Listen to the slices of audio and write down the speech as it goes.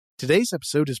Today's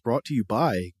episode is brought to you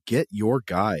by Get Your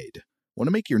Guide. Want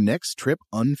to make your next trip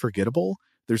unforgettable?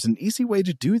 There's an easy way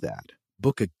to do that.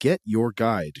 Book a Get Your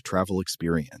Guide travel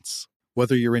experience.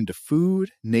 Whether you're into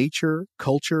food, nature,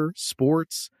 culture,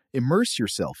 sports, immerse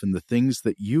yourself in the things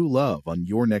that you love on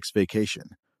your next vacation.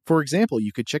 For example,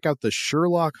 you could check out the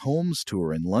Sherlock Holmes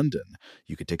tour in London.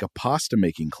 You could take a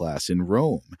pasta-making class in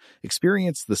Rome,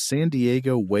 experience the San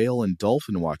Diego whale and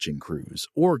dolphin watching cruise,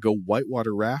 or go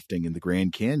whitewater rafting in the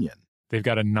Grand Canyon. They've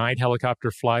got a night helicopter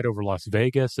flight over Las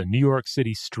Vegas, a New York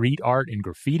City street art and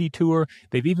graffiti tour.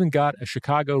 They've even got a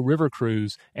Chicago river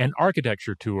cruise and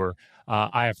architecture tour.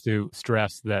 I have to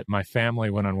stress that my family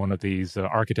went on one of these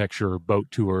architecture boat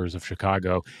tours of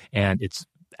Chicago, and it's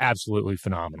absolutely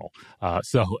phenomenal.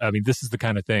 This is the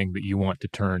kind of thing that you want to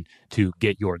turn to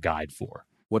Get Your Guide for.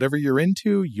 Whatever you're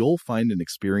into, you'll find an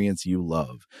experience you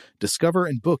love. Discover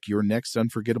and book your next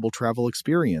unforgettable travel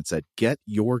experience at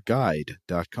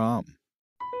getyourguide.com.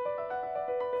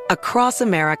 Across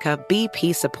America,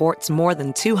 BP supports more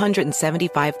than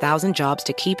 275,000 jobs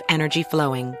to keep energy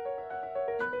flowing.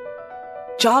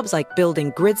 Jobs like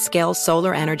building grid-scale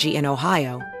solar energy in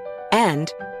Ohio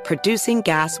and producing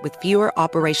gas with fewer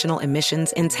operational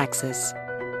emissions in Texas.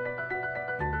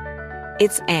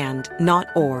 It's and, not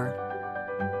or.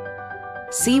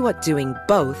 See what doing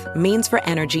both means for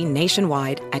energy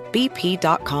nationwide at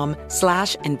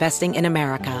bp.com/investing in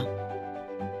America.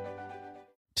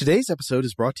 Today's episode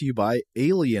is brought to you by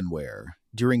Alienware.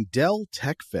 During Dell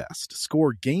Tech Fest,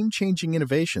 score game-changing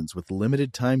innovations with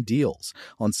limited-time deals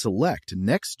on select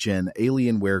next-gen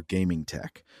Alienware gaming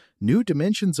tech. New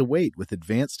dimensions await with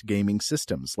advanced gaming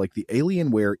systems like the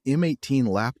Alienware M18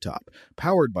 laptop,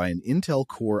 powered by an Intel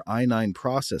Core i9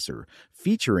 processor,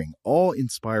 featuring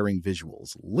awe-inspiring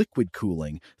visuals, liquid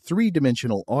cooling,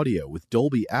 three-dimensional audio with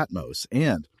Dolby Atmos,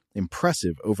 and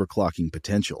impressive overclocking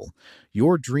potential.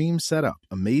 Your dream setup,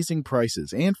 amazing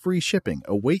prices, and free shipping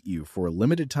await you for a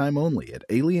limited time only at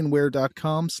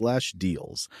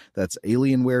alienware.com/deals. That's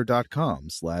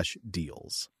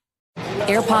alienware.com/deals.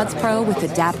 AirPods Pro with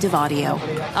adaptive audio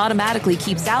automatically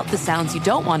keeps out the sounds you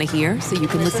don't want to hear so you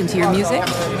can listen to your music,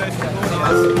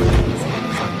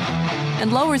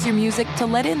 and lowers your music to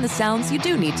let in the sounds you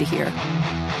do need to hear.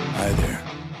 Hi there.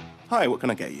 Hi, what can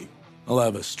I get you? I'll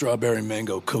have a strawberry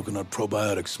mango coconut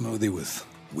probiotic smoothie with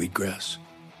wheatgrass.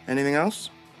 Anything else?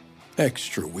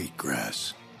 Extra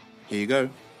wheatgrass. Here you go.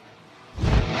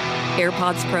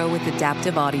 AirPods Pro with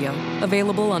adaptive audio.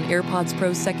 Available on AirPods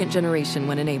Pro 2nd generation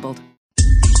when enabled.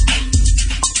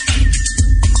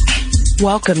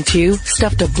 Welcome to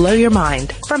Stuff to Blow Your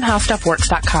Mind from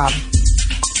HowStuffWorks.com.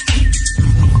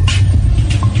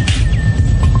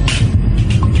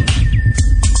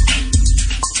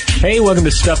 Hey, welcome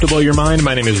to Stuff to Blow Your Mind.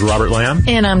 My name is Robert Lamb.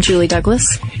 And I'm Julie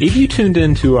Douglas. If you tuned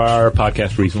into our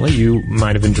podcast recently, you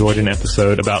might have enjoyed an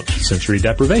episode about sensory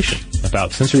deprivation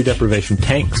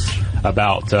tanks,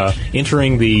 about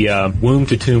entering the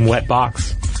womb-to-tomb wet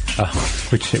box,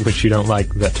 which you don't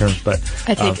like that term, but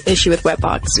I take issue with wet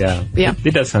box. Yeah.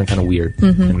 It does sound kind of weird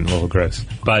and a little gross.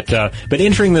 But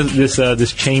entering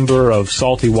this chamber of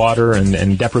salty water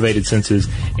and deprivated senses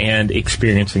and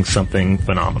experiencing something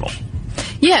phenomenal.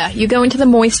 Yeah, you go into the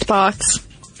moist box.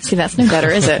 See, that's no better,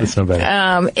 is it? That's no better.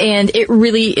 And it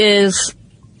really is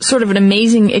sort of an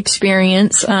amazing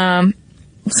experience,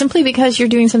 simply because you're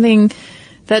doing something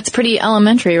that's pretty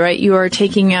elementary, right? You are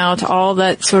taking out all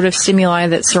that sort of stimuli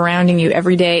that's surrounding you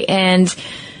every day, and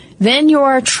then you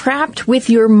are trapped with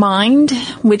your mind,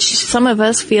 which some of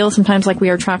us feel sometimes like we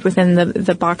are trapped within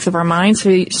the box of our mind,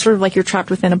 so sort of like you're trapped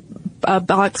within a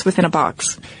box within a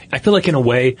box. I feel like in a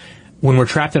way, when we're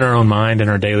trapped in our own mind in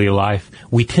our daily life,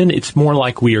 it's more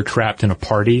like we are trapped in a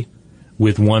party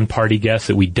with one party guest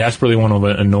that we desperately want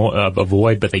to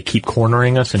avoid, but they keep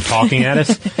cornering us and talking at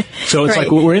us. So it's right.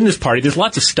 Like we're in this party. There's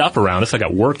lots of stuff around us. I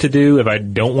got work to do. If I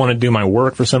don't want to do my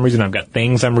work for some reason, I've got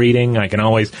things I'm reading. I can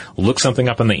always look something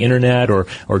up on the internet or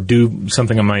do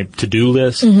something on my to-do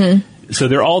list. Mm-hmm. So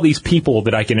there are all these people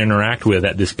that I can interact with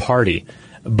at this party,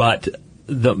 but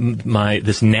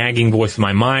this nagging voice of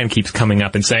my mind keeps coming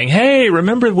up and saying, hey,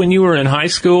 remember when you were in high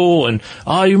school and,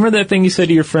 oh, you remember that thing you said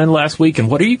to your friend last week and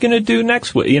what are you going to do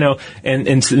next week?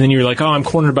 And so then you're like, oh, I'm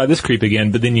cornered by this creep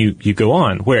again, but then you go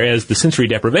on. Whereas the sensory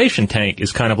deprivation tank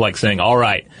is kind of like saying, all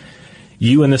right,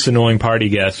 you and this annoying party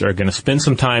guest are going to spend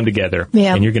some time together,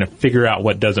 and you're going to figure out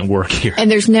what doesn't work here.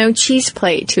 And there's no cheese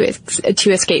plate to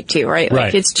escape to, right?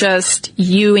 Like, it's just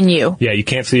you and you. Yeah, you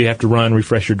can't say you have to run,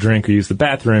 refresh your drink, or use the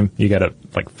bathroom. You got to,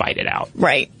 fight it out.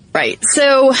 Right.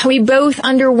 So we both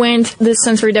underwent this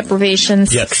sensory deprivation,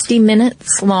 60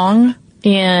 minutes long,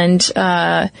 and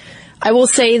I will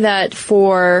say that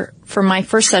for for my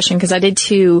first session, because I did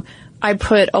 2, I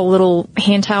put a little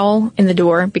hand towel in the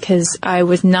door because I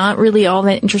was not really all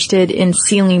that interested in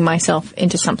sealing myself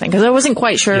into something, because I wasn't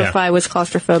quite sure if I was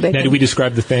claustrophobic. Now, did we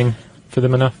describe the thing for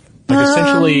them enough? Like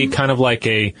essentially kind of like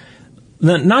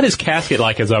not as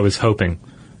casket-like as I was hoping.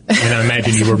 And I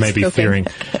imagine you were maybe fearing.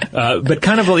 But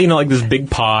kind of, like this big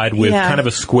pod with kind of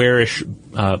a squarish,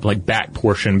 like back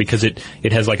portion, because it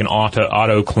has like an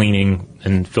auto cleaning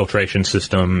and filtration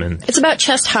system. And it's about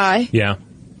chest high. Yeah.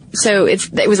 So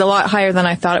it was a lot higher than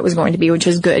I thought it was going to be, which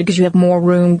is good because you have more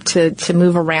room to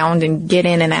move around and get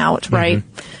in and out, right?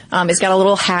 It's got a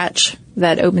little hatch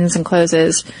that opens and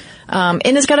closes. And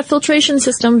it's got a filtration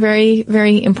system, very,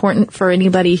 very important for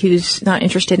anybody who's not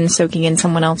interested in soaking in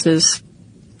someone else's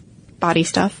body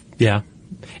stuff. Yeah.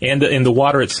 And the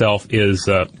water itself is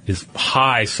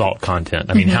high salt content.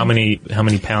 I mean, how many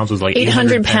pounds was like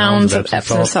 800 pounds of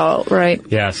Epsom salt, right?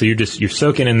 Yeah, so you're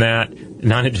soaking in that,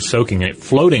 not just soaking it,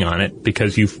 floating on it,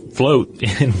 because you float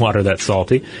in water that's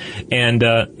salty. And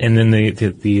then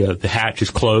the hatch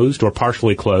is closed or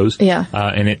partially closed. Yeah.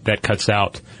 And that cuts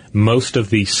out most of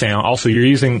the sound. Also, you're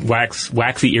using waxy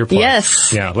earplugs.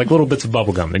 Yes. Yeah, like little bits of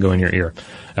bubble gum that go in your ear.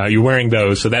 You're wearing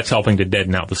those, so that's helping to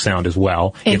deaden out the sound as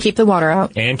well. And keep the water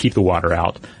out.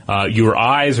 Your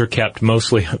eyes are kept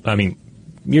mostly,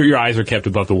 your eyes are kept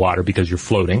above the water because you're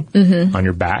floating on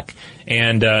your back.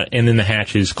 And then the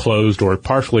hatch is closed or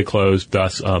partially closed,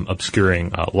 thus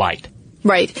obscuring light.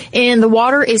 Right. And the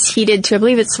water is heated to, I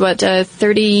believe it's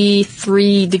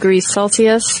 33 degrees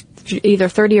Celsius, either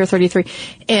 30 or 33,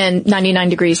 and 99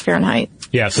 degrees Fahrenheit.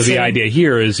 Yeah, so the idea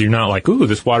here is you're not like, ooh,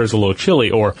 this water's a little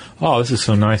chilly, or, oh, this is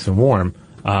so nice and warm,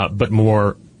 but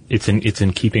more, it's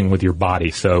in keeping with your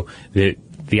body. So the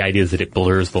idea is that it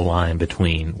blurs the line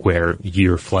between where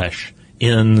your flesh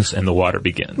ends and the water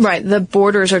begins. Right. The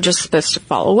borders are just supposed to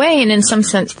fall away, and in some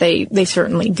sense they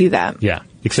certainly do that. Yeah.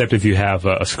 Except if you have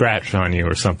a scratch on you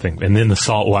or something, and then the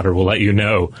salt water will let you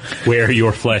know where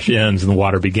your flesh ends and the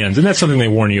water begins. And that's something they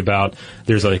warn you about.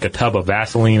 There's like a tub of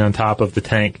Vaseline on top of the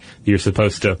tank that you're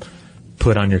supposed to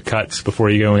put on your cuts before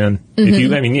you go in.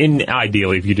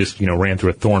 Ideally, if you just, ran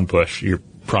through a thorn bush, you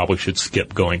probably should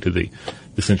skip going to the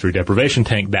sensory deprivation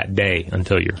tank that day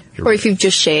until you're or if you've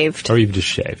just shaved.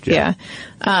 Yeah.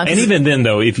 And even then,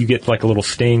 though, if you get like a little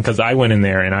sting, because I went in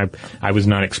there and I was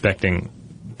not expecting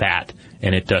that,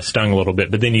 and it stung a little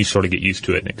bit, but then you sort of get used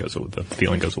to it, and the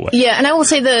feeling goes away. Yeah, and I will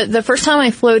say the first time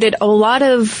I floated, a lot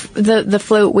of the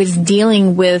float was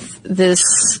dealing with the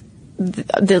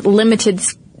limited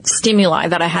stimuli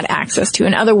that I had access to.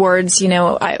 In other words,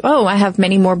 I have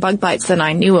many more bug bites than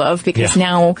I knew of because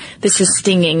now this is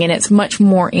stinging and it's much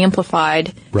more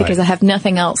amplified because I have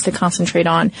nothing else to concentrate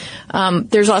on.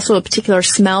 There's also a particular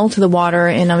smell to the water,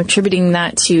 and I'm attributing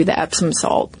that to the Epsom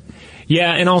salt.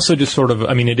 Yeah, and also just sort of,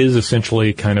 it is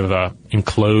essentially kind of a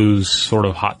enclosed sort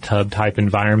of hot tub type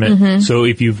environment. So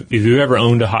if you've ever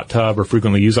owned a hot tub or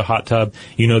frequently use a hot tub,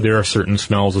 there are certain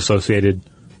smells associated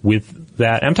with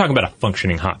that. I'm talking about a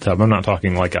functioning hot tub. I'm not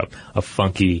talking like a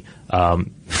funky,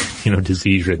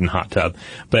 disease-ridden hot tub.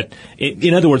 But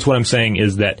in other words, what I'm saying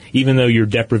is that even though you're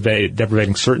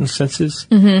deprivating certain senses,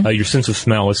 your sense of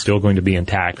smell is still going to be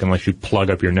intact unless you plug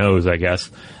up your nose, I guess.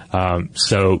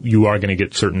 So you are going to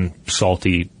get certain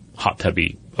salty, hot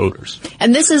tubby odors.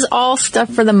 And this is all stuff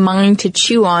for the mind to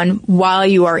chew on while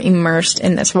you are immersed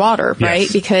in this water, right?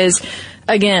 Yes. Because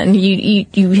again,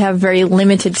 you have very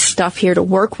limited stuff here to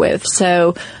work with.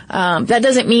 So, that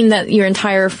doesn't mean that your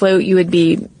entire float you would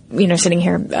be, sitting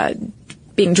here,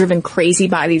 being driven crazy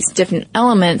by these different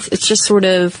elements. It's just sort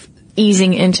of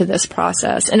easing into this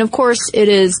process. And of course, it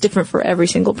is different for every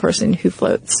single person who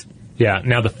floats. Yeah.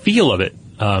 Now the feel of it,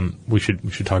 we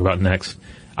should talk about next.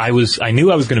 I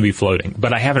knew I was going to be floating,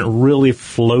 but I haven't really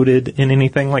floated in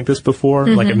anything like this before.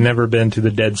 Like I've never been to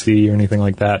the Dead Sea or anything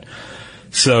like that.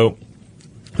 So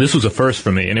this was a first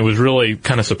for me, and it was really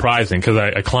kind of surprising because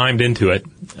I climbed into it,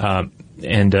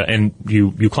 and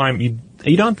you climb.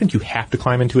 You don't think you have to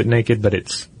climb into it naked, but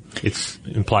it's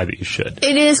implied that you should.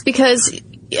 It is because,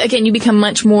 again, you become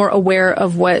much more aware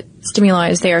of what stimuli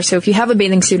is there. So if you have a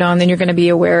bathing suit on, then you're going to be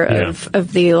aware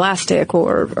of the elastic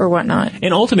or whatnot.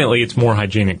 And ultimately, it's more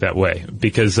hygienic that way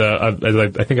because I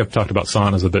think I've talked about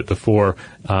saunas a bit before.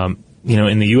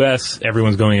 In the U.S.,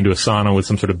 everyone's going into a sauna with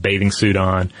some sort of bathing suit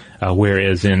on,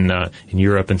 whereas in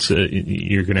Europe,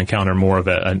 you're going to encounter more of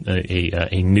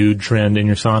a nude trend in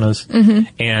your saunas.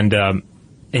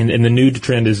 And the nude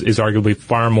trend is arguably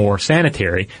far more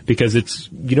sanitary because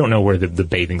you don't know where the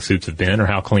bathing suits have been or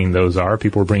how clean those are.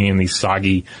 People are bringing in these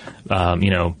soggy,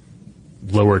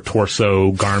 lower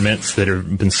torso garments that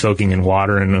have been soaking in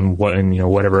water and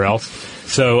whatever else.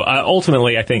 So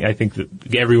ultimately, I think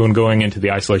that everyone going into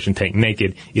the isolation tank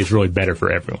naked is really better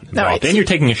for everyone involved. Right. And you're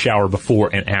taking a shower before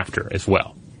and after as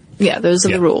well. Yeah, those are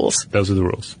the rules. Those are the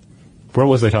rules. What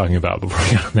was I talking about before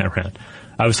we got on that round?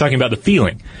 I was talking about the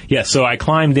feeling. Yeah, so I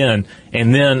climbed in,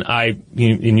 and then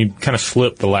you kind of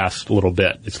slip the last little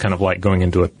bit. It's kind of like going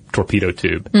into a torpedo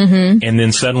tube. Mm-hmm. And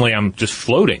then suddenly I'm just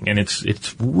floating, and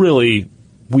it's really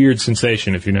weird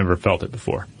sensation if you've never felt it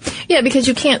before. Yeah, because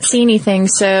you can't see anything.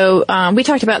 So we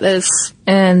talked about this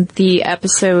in the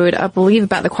episode, I believe,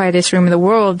 about the quietest room in the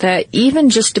world, that even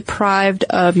just deprived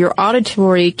of your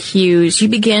auditory cues, you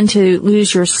begin to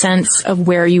lose your sense of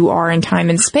where you are in time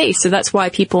and space. So that's why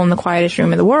people in the quietest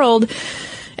room in the world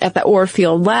at the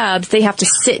Orfield Labs, they have to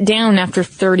sit down after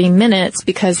 30 minutes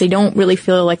because they don't really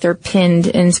feel like they're pinned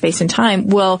in space and time.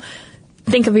 Well,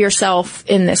 think of yourself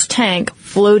in this tank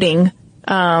floating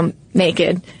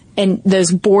naked, and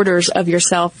those borders of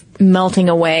yourself melting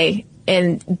away.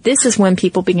 And this is when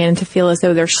people begin to feel as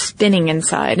though they're spinning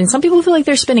inside. And some people feel like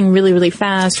they're spinning really, really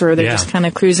fast, or they're just kind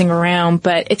of cruising around.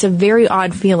 But it's a very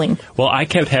odd feeling. Well, I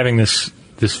kept having this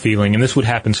feeling, and this would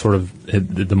happen sort of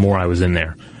the more I was in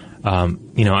there.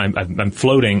 I'm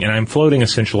floating, and I'm floating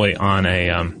essentially on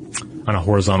a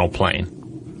horizontal plane,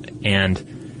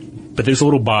 but there's a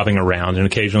little bobbing around, and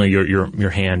occasionally your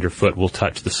hand, your foot will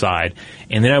touch the side,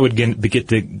 and then I would get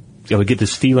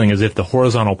this feeling as if the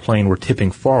horizontal plane were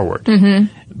tipping forward,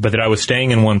 but that I was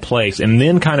staying in one place, and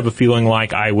then kind of a feeling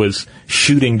like I was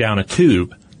shooting down a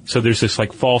tube. So there's this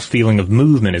like false feeling of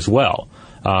movement as well.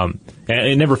 And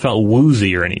it never felt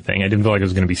woozy or anything. I didn't feel like I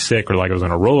was going to be sick or like I was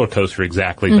on a roller coaster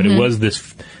exactly, but it was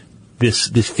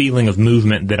this feeling of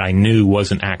movement that I knew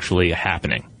wasn't actually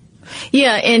happening.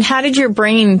 Yeah, and how did your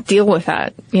brain deal with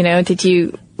that?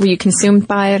 Were you consumed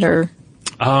by it, or?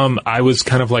 I was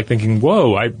kind of like thinking,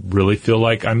 whoa, I really feel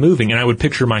like I'm moving. And I would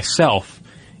picture myself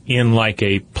in like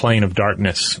a plane of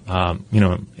darkness, and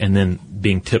then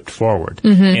being tipped forward.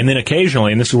 And then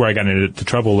occasionally, and this is where I got into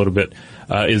trouble a little bit,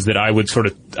 is that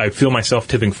I feel myself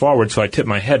tipping forward, so I tip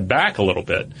my head back a little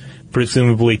bit,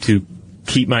 presumably to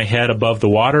keep my head above the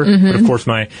water. But of course,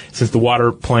 since the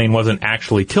water plane wasn't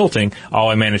actually tilting, all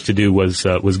I managed to do was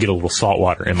get a little salt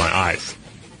water in my eyes.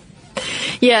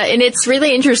 Yeah, and it's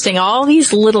really interesting. All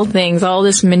these little things, all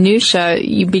this minutia,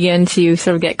 you begin to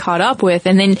sort of get caught up with,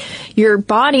 and then your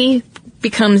body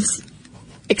becomes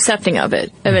accepting of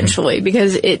it eventually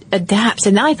because it adapts.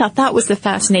 And I thought that was the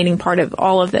fascinating part of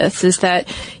all of this, is that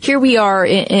here we are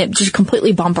just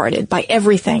completely bombarded by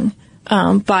everything.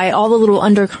 By all the little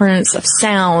undercurrents of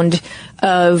sound,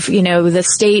 of, the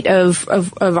state of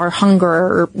our hunger,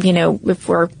 or, if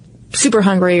we're super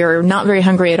hungry or not very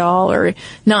hungry at all or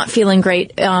not feeling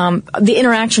great, the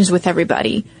interactions with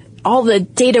everybody, all the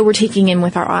data we're taking in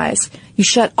with our eyes. You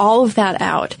shut all of that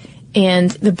out,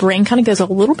 and the brain kind of goes a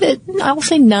little bit, I will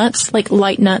say nuts, like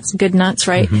light nuts, good nuts,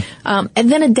 right? And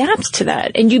then adapts to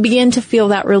that, and you begin to feel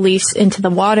that release into the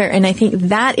water. And I think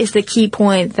that is the key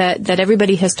point that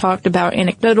everybody has talked about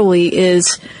anecdotally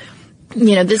is,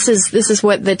 this is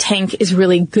what the tank is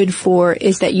really good for,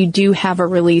 is that you do have a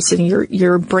release, and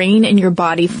your brain and your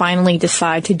body finally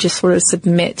decide to just sort of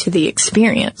submit to the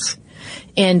experience.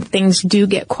 And things do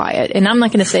get quiet. And I'm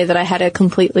not going to say that I had a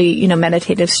completely,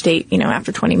 meditative state,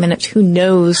 after 20 minutes. Who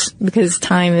knows? Because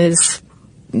time is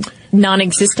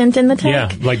non-existent in the tank.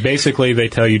 Yeah, like basically they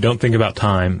tell you don't think about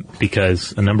time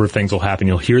because a number of things will happen.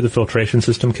 You'll hear the filtration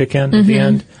system kick in at the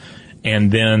end, and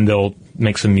then they'll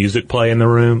make some music play in the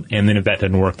room, and then if that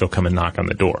doesn't work, they'll come and knock on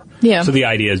the door. Yeah. So the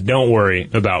idea is don't worry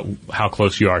about how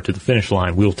close you are to the finish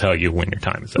line. We'll tell you when your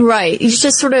time is up. Right. It's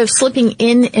just sort of slipping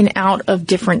in and out of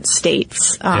different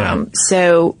states.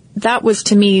 So that was,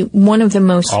 to me, one of the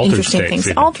most interesting things.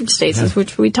 Altered states,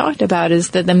 which we talked about,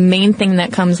 is that the main thing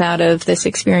that comes out of this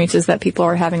experience is that people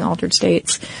are having altered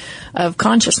states of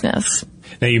consciousness.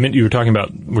 Now, we're talking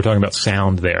about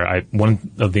sound there.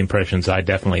 One of the impressions I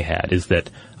definitely had is that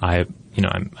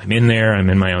I'm in there, I'm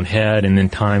in my own head, and then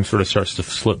time sort of starts to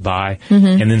slip by,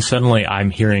 and then suddenly I'm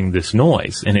hearing this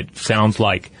noise, and it sounds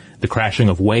like the crashing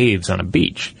of waves on a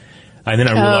beach. And then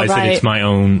I realize that it's my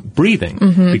own breathing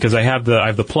because I have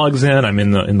the plugs in. I'm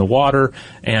in the water,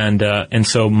 and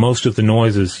so most of the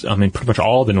noises, pretty much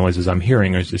all the noises I'm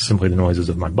hearing is simply the noises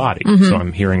of my body. So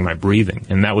I'm hearing my breathing,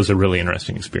 and that was a really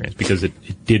interesting experience because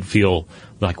it did feel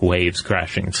like waves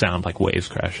crashing and sound like waves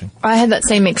crashing. I had that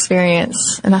same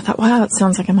experience, and I thought, wow, it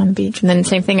sounds like I'm on the beach. And then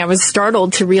same thing, I was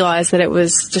startled to realize that it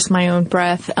was just my own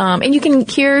breath. And you can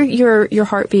hear your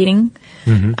heart beating.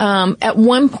 At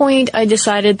one point, I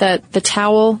decided that the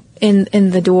towel in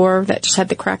the door that just had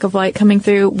the crack of light coming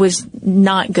through was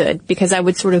not good, because I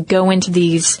would sort of go into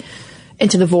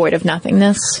the void of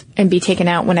nothingness and be taken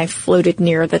out when I floated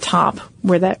near the top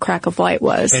where that crack of light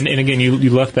was. And again, you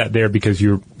left that there because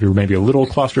you're maybe a little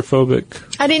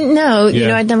claustrophobic. I didn't know. Yeah. You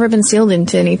know, I'd never been sealed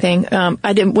into anything.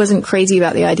 Wasn't crazy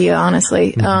about the idea,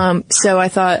 honestly. So I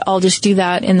thought I'll just do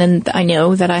that, and then I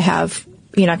know that I have,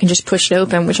 I can just push it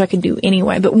open, which I could do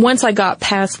anyway. But once I got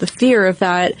past the fear of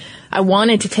that, I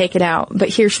wanted to take it out. But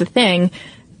here's the thing.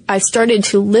 I started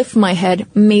to lift my head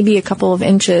maybe a couple of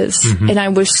inches, and I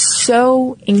was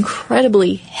so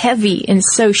incredibly heavy and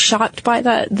so shocked by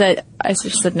that I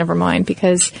just said, never mind,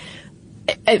 because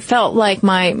it felt like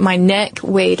my neck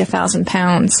weighed 1,000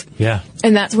 pounds. Yeah.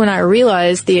 And that's when I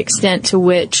realized the extent to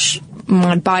which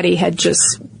my body had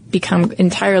just become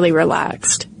entirely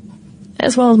relaxed,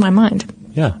 as well as my mind.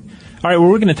 Yeah. All right,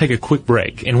 well, we're going to take a quick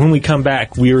break, and when we come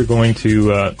back, we are going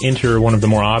to enter one of the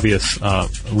more obvious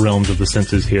realms of the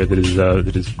senses here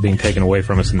that is being taken away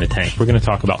from us in the tank. We're going to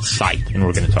talk about sight, and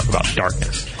we're going to talk about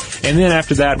darkness. And then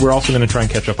after that, we're also going to try and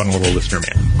catch up on a little listener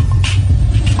mail.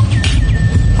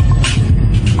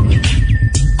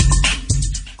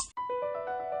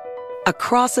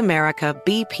 Across America,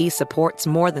 BP supports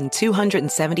more than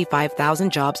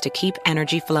 275,000 jobs to keep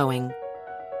energy flowing.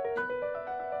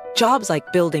 Jobs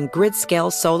like building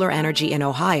grid-scale solar energy in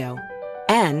Ohio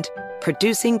and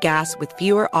producing gas with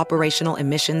fewer operational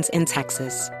emissions in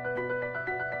Texas.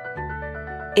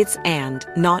 It's and,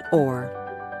 not or.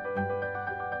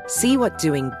 See what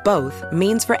doing both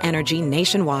means for energy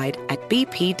nationwide at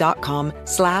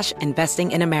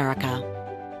bp.com/investing in America.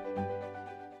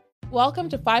 Welcome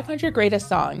to 500 Greatest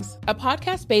Songs, a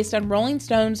podcast based on Rolling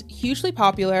Stone's hugely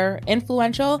popular,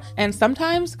 influential, and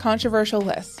sometimes controversial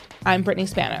list. I'm Brittany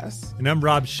Spanos. And I'm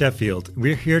Rob Sheffield.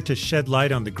 We're here to shed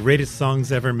light on the greatest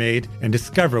songs ever made and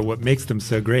discover what makes them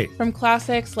so great. From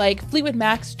classics like Fleetwood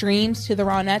Mac's Dreams to the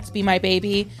Ronettes' Be My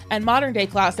Baby, and modern-day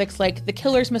classics like The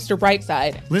Killers' Mr.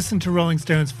 Brightside. Listen to Rolling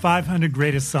Stone's 500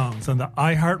 Greatest Songs on the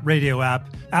iHeartRadio app,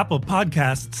 Apple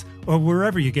Podcasts, or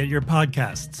wherever you get your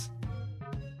podcasts.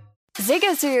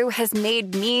 Zigazoo has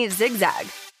made me zigzag.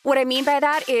 What I mean by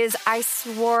that is I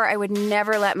swore I would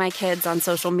never let my kids on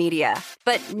social media,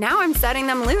 but now I'm setting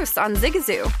them loose on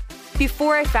Zigazoo.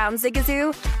 Before I found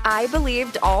Zigazoo, I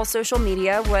believed all social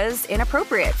media was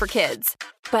inappropriate for kids.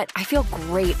 But I feel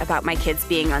great about my kids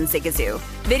being on Zigazoo.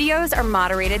 Videos are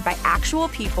moderated by actual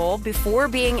people before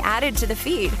being added to the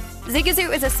feed.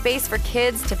 Zigazoo is a space for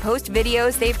kids to post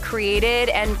videos they've created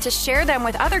and to share them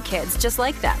with other kids just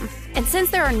like them. And since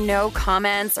there are no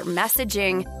comments or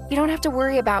messaging, you don't have to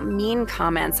worry about mean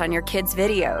comments on your kids'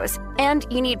 videos. And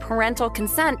you need parental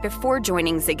consent before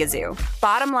joining Zigazoo.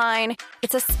 Bottom line,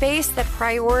 it's a space that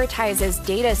prioritizes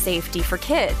data safety for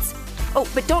kids. Oh,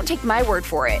 but don't take my word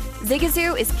for it.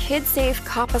 Zigazoo is KidSafe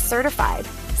COPPA certified.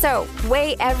 So,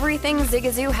 weigh everything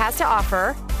Zigazoo has to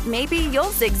offer. Maybe you'll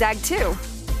zigzag too.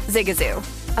 Zigazoo,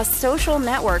 a social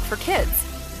network for kids.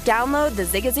 Download the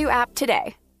Zigazoo app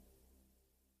today.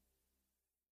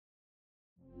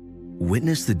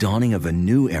 Witness the dawning of a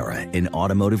new era in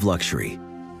automotive luxury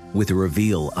with a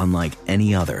reveal unlike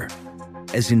any other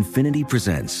as Infiniti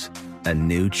presents a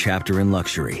new chapter in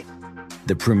luxury,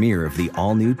 the premiere of the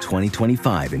all-new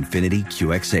 2025 Infiniti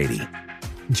QX80.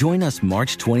 Join us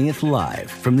March 20th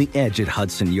live from the Edge at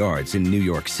Hudson Yards in New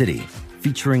York City,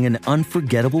 featuring an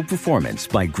unforgettable performance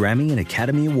by Grammy and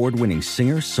Academy Award-winning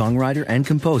singer, songwriter, and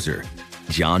composer,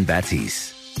 Jon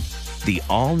Batiste. The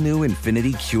all-new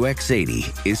Infiniti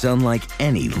QX80 is unlike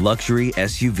any luxury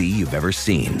SUV you've ever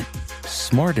seen.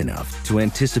 Smart enough to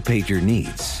anticipate your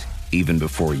needs, even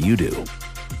before you do.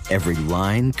 Every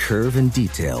line, curve, and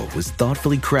detail was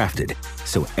thoughtfully crafted,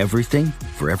 so everything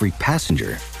for every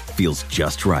passenger feels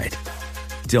just right.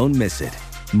 Don't miss it.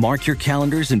 Mark your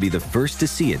calendars and be the first to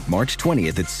see it March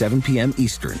 20th at 7 p.m.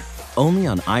 Eastern, only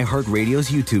on iHeartRadio's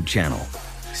YouTube channel.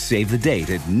 Save the date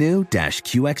at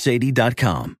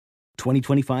new-QX80.com.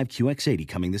 2025 QX80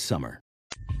 coming this summer.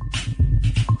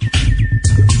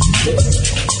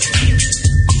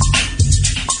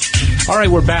 All right,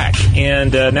 we're back,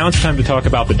 and now it's time to talk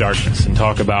about the darkness and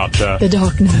talk about the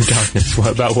darkness. The darkness.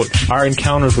 About what our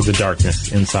encounters with the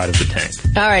darkness inside of the tank.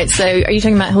 All right, so are you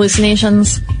talking about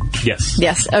hallucinations? Yes.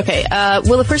 Yes. Okay.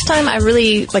 Well, the first time I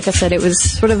really, like I said, it was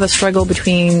sort of a struggle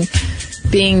between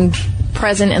being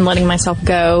present and letting myself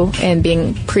go and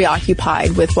being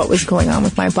preoccupied with what was going on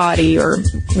with my body or,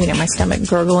 my stomach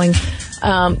gurgling.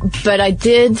 But I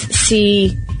did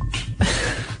see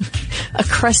a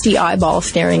crusty eyeball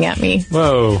staring at me.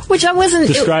 Whoa. Which I wasn't...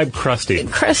 Describe crusty.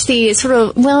 Crusty is sort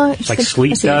of, well... Like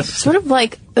sleep dust? Sort of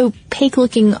like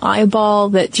opaque-looking eyeball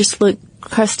that just looked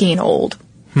crusty and old.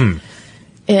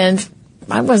 And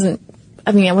I wasn't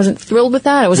thrilled with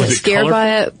that. I wasn't scared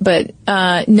by it, but,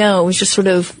 no, it was just sort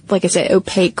of, like I said,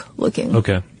 opaque looking.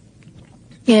 Okay.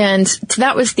 And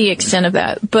that was the extent of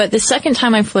that. But the second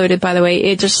time I floated, by the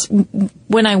way,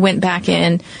 when I went back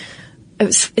in,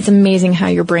 it's amazing how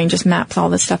your brain just maps all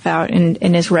this stuff out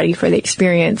and is ready for the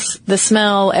experience. The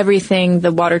smell, everything,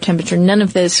 the water temperature, none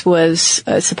of this was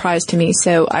a surprise to me.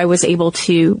 So I was able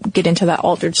to get into that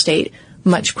altered state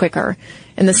much quicker.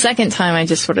 And the second time I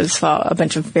just sort of saw a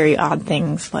bunch of very odd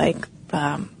things, like,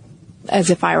 as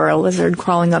if I were a lizard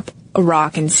crawling up a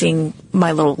rock and seeing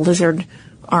my little lizard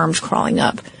arms crawling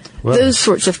up. Whoa. Those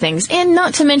sorts of things. And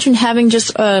not to mention having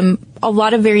just, a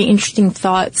lot of very interesting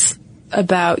thoughts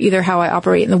about either how I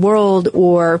operate in the world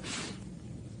or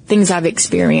things I've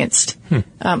experienced.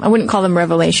 I wouldn't call them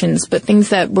revelations, but things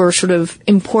that were sort of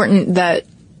important that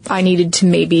I needed to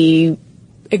maybe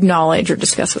acknowledge or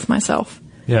discuss with myself.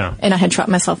 Yeah. And I had trapped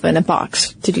myself in a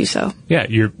box to do so. Yeah,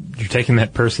 you're taking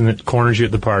that person that corners you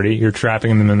at the party, you're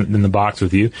trapping them in the box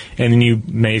with you, and then you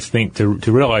may think to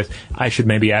realize, I should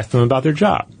maybe ask them about their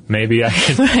job. Maybe I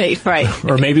should... Right.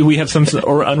 Or maybe we have some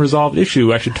unresolved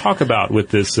issue I should talk about with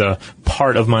this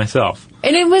part of myself.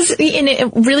 And it was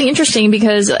really interesting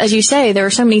because, as you say, there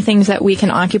are so many things that we can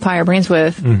occupy our brains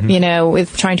with,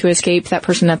 with trying to escape that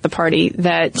person at the party,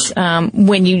 that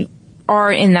when you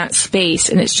are in that space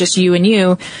and it's just you and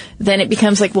you, then it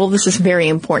becomes like, well, this is very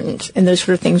important. And those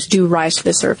sort of things do rise to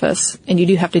the surface and you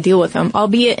do have to deal with them,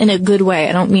 albeit in a good way.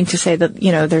 I don't mean to say that,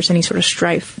 there's any sort of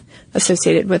strife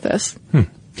associated with this.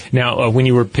 Now, when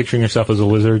you were picturing yourself as a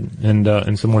lizard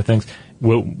and some more things,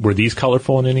 were these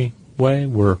colorful in any way?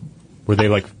 Were they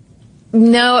like...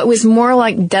 No, it was more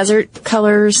like desert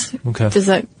colors. Okay. Does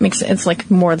that make sense? It's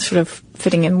like more sort of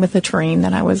fitting in with the terrain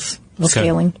that I was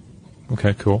scaling.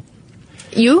 Okay, cool.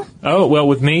 You? Oh, well,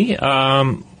 with me,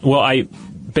 I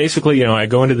basically, I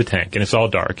go into the tank and it's all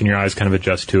dark and your eyes kind of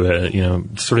adjust to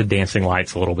sort of dancing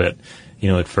lights a little bit,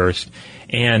 at first.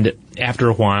 And after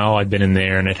a while, I'd been in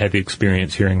there and I'd had the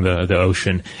experience hearing the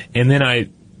ocean. And then I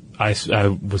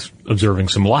was observing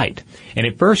some light. And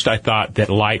at first I thought that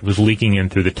light was leaking in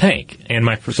through the tank. And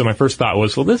my first thought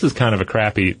was, well, this is kind of a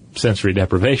crappy sensory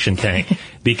deprivation tank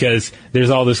because there's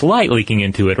all this light leaking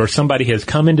into it, or somebody has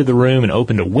come into the room and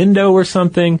opened a window or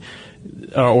something,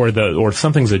 or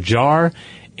something's ajar.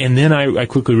 And then I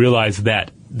quickly realized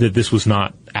that this was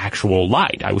not actual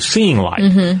light. I was seeing light.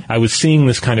 Mm-hmm. I was seeing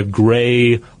this kind of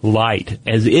gray light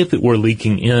as if it were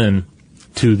leaking in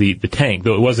to the tank,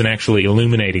 though it wasn't actually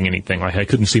illuminating anything. Like I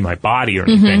couldn't see my body or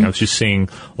anything. Mm-hmm. I was just seeing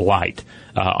light,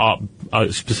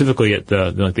 specifically at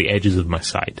the edges of my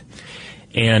sight.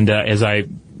 And as I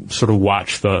sort of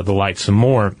watched the light some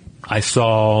more, I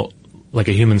saw like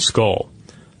a human skull,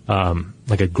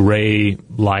 like a gray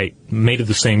light made of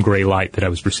the same gray light that I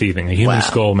was perceiving. A human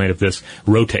skull made of this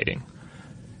rotating.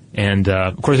 And,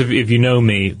 of course, if you know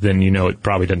me, then it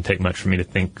probably doesn't take much for me to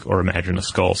think or imagine a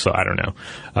skull, so I don't know.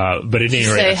 But at any rate,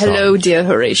 say hello, dear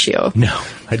Horatio. No,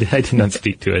 I did not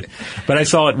speak to it. But I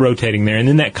saw it rotating there, and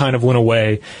then that kind of went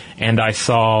away, and I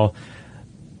saw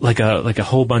like a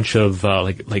whole bunch of,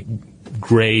 like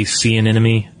gray sea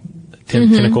anemone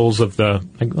tentacles of well,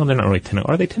 they're not really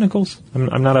tentacles. Are they tentacles?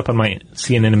 I'm not up on my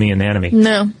sea anemone anatomy.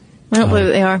 No, I don't believe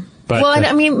they are. But, well,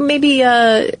 I mean, maybe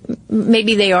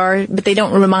they are, but they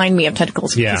don't remind me of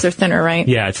tentacles because they're thinner, right?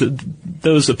 Yeah, it's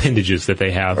those appendages that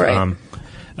they have. Right.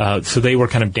 So they were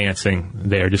kind of dancing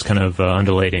there, just kind of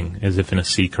undulating as if in a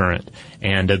sea current.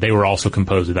 And they were also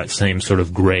composed of that same sort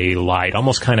of gray light,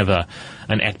 almost kind of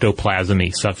an ectoplasm-y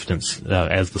substance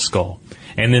as the skull.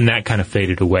 And then that kind of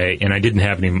faded away, and I didn't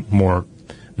have any more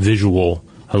visual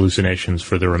hallucinations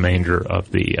for the remainder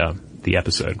of the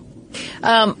episode.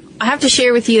 I have to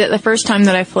share with you that the first time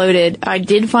that I floated, I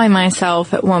did find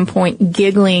myself at one point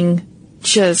giggling,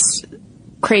 just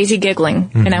crazy giggling.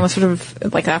 Mm-hmm. And I was sort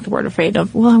of like afterward afraid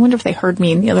of, well, I wonder if they heard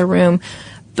me in the other room.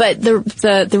 But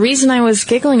the reason I was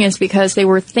giggling is because they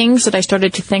were things that I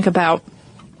started to think about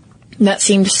that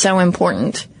seemed so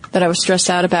important, that I was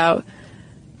stressed out about,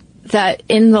 that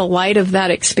in the light of that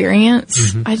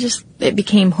experience, it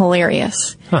became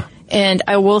hilarious. Huh. And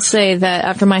I will say that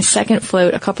after my second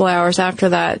float, a couple hours after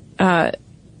that,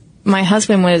 my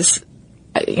husband was,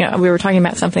 we were talking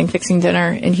about something, fixing dinner,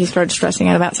 and he started stressing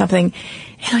out about something,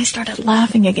 and I started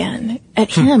laughing again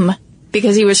at him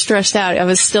because he was stressed out. I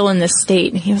was still in this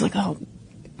state, and he was like, oh.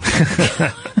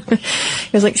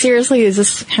 He was like, seriously, is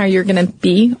this how you're going to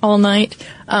be all night?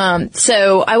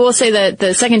 So I will say that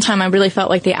the second time I really felt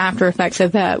like the after effects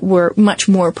of that were much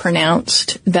more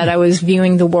pronounced, that I was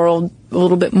viewing the world a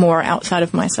little bit more outside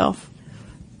of myself.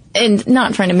 And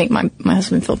not trying to make my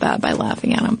husband feel bad by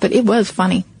laughing at him, but it was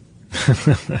funny.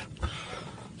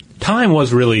 Time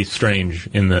was really strange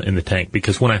in the tank,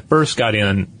 because when I first got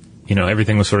in,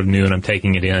 everything was sort of new and I'm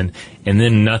taking it in, and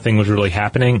then nothing was really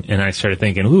happening, and I started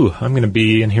thinking, ooh, I'm going to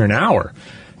be in here an hour.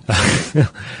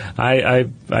 I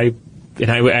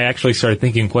actually started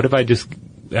thinking, what if I just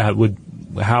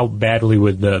how badly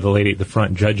would the lady at the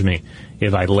front judge me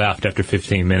if I left after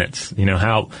 15 minutes?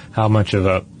 How much of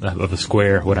a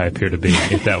square would I appear to be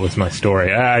if that was my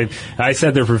story? I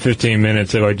sat there for 15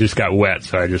 minutes, so I just got wet,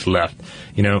 so I just left,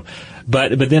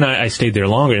 But then I stayed there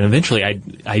longer, and eventually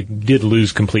I did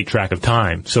lose complete track of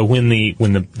time. So when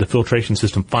the filtration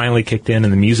system finally kicked in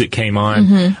and the music came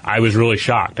on, I was really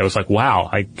shocked. I was like, wow,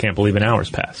 I can't believe an hour's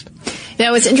passed.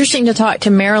 Now, it's interesting to talk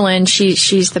to Marilyn.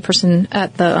 She's the person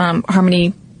at the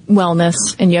Harmony Wellness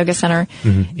and Yoga Center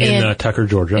in Tucker,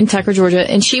 Georgia. In Tucker, Georgia.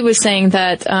 And she was saying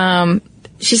that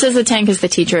she says the tank is the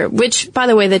teacher, which, by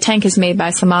the way, the tank is made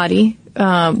by Samadhi,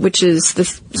 which is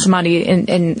this Samadhi and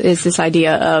is this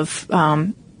idea of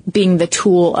being the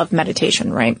tool of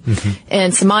meditation, right?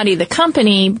 And Samadhi, the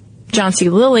company, John C.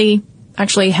 Lilly,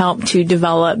 actually helped to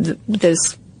develop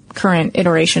this current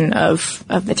iteration of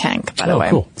the tank, by the way.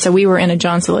 Cool. So we were in a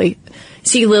John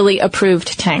C. Lilly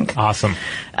approved tank. Awesome.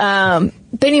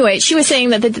 But anyway, she was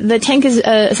saying that the tank is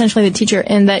essentially the teacher,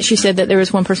 and that she said that there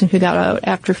was one person who got out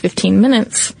after 15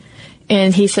 minutes,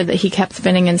 and he said that he kept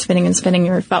spinning and spinning and spinning,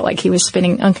 or felt like he was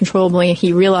spinning uncontrollably.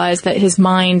 He realized that his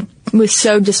mind was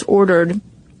so disordered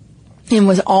and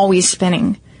was always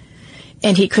spinning,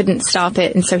 and he couldn't stop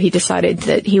it, and so he decided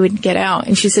that he would get out.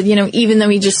 And she said, even though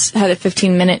he just had a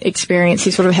 15-minute experience,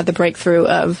 he sort of had the breakthrough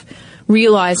of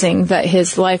realizing that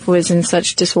his life was in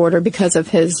such disorder because of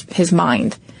his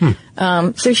mind.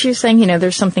 So she was saying,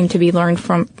 there's something to be learned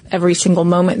from every single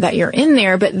moment that you're in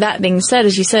there. But that being said,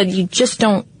 as you said, you just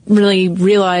don't really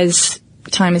realize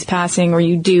time is passing, or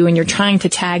you do, and you're trying to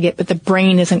tag it, but the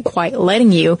brain isn't quite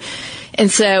letting you. And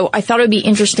so I thought it would be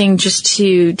interesting just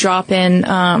to drop in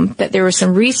that there was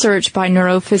some research by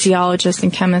neurophysiologists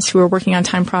and chemists who are working on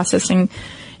time processing,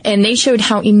 and they showed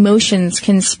how emotions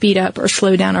can speed up or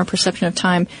slow down our perception of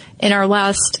time. In our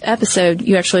last episode,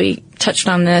 you actually touched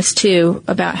on this too,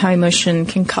 about how emotion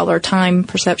can color time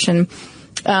perception.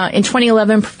 In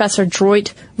 2011, Professor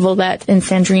Droit Volet and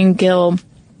Sandrine Gill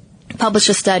published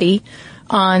a study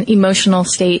on emotional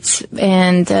states,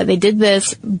 and they did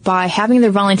this by having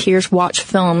their volunteers watch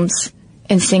films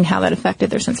and seeing how that affected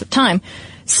their sense of time.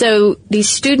 So these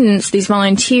students, these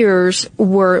volunteers,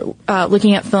 were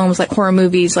looking at films like horror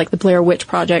movies like The Blair Witch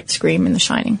Project, Scream, and The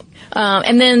Shining.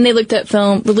 And then they looked at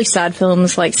really sad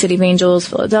films like City of Angels,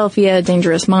 Philadelphia,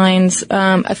 Dangerous Minds.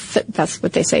 That's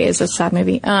what they say is a sad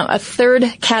movie. A third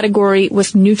category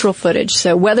was neutral footage.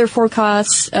 So weather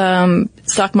forecasts,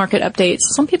 stock market updates.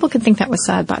 Some people could think that was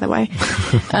sad, by the way.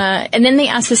 And then they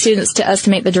asked the students to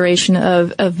estimate the duration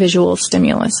of visual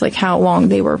stimulus, like how long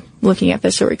they were looking at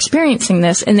this or experiencing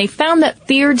this. And they found that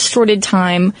fear distorted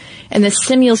time, and the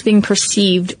stimulus being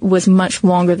perceived was much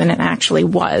longer than it actually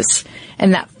was.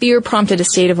 And that fear prompted a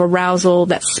state of arousal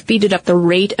that speeded up the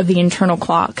rate of the internal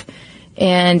clock.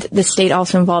 And the state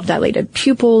also involved dilated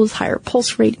pupils, higher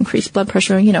pulse rate, increased blood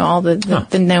pressure, all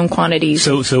the known quantities.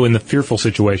 So in the fearful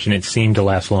situation, it seemed to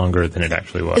last longer than it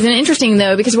actually was. Isn't it interesting,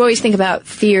 though, because we always think about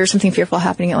fear, something fearful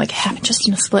happening, it happened just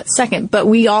in a split second. But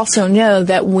we also know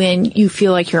that when you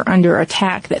feel like you're under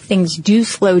attack, that things do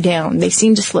slow down. They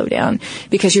seem to slow down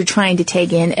because you're trying to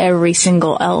take in every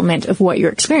single element of what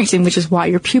you're experiencing, which is why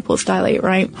your pupils dilate,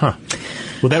 right? Huh.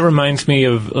 Well, that reminds me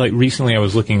of, recently I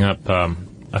was looking up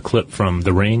a clip from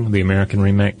The Ring, the American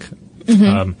remake,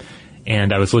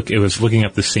 and I was looking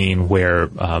up the scene where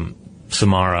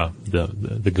Samara,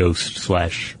 the ghost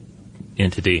 /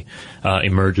 entity,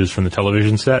 emerges from the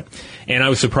television set, and I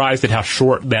was surprised at how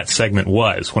short that segment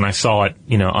was when I saw it,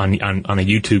 on a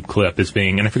YouTube clip as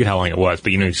being, and I forget how long it was,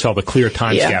 but you saw the clear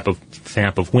time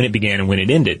stamp of when it began and when it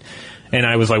ended, and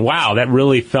I was like, wow, that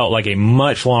really felt like a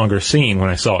much longer scene when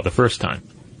I saw it the first time.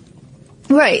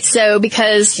 Right. So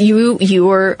because you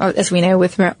were, as we know,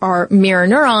 with our mirror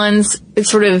neurons, it's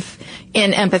sort of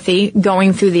in empathy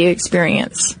going through the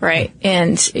experience, right?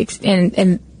 And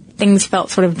things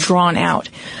felt sort of drawn out.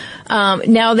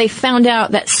 Now they found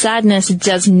out that sadness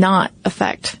does not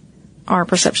affect our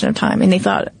perception of time, and they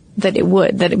thought that it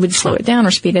would slow it down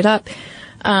or speed it up.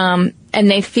 And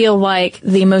they feel like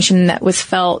the emotion that was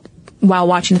felt while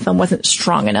watching the film wasn't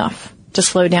strong enough to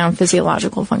slow down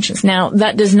physiological functions. Now,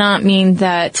 that does not mean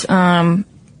that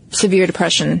severe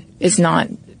depression is not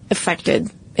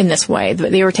affected in this way.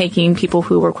 They were taking people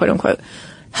who were, quote-unquote,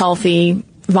 healthy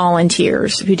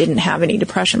volunteers who didn't have any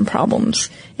depression problems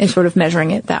and sort of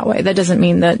measuring it that way. That doesn't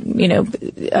mean that,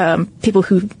 people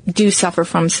who do suffer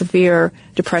from severe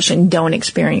depression don't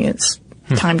experience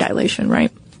time dilation,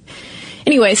 right?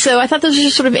 Anyway, so I thought this was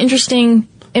just sort of interesting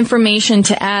information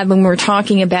to add when we're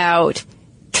talking about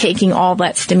taking all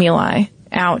that stimuli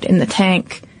out in the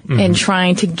tank and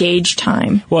trying to gauge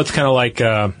time. Well, it's kind of like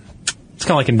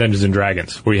in Dungeons and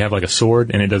Dragons, where you have like a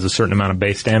sword and it does a certain amount of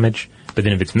base damage. But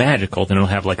then if it's magical, then it'll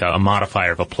have like a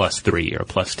modifier of a +3 or a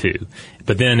 +2.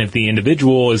 But then if the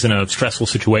individual is in a stressful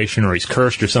situation or he's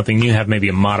cursed or something, you have maybe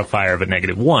a modifier of a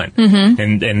 -1.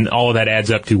 And all of that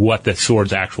adds up to what the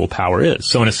sword's actual power is.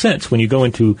 So in a sense, when you go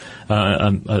into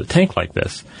a tank like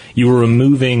this, you are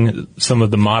removing some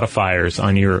of the modifiers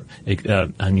on your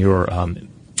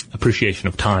appreciation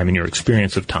of time and your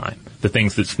experience of time. The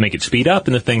things that make it speed up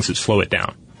and the things that slow it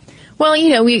down. Well,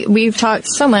 we've talked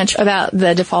so much about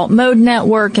the default mode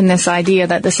network and this idea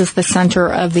that this is the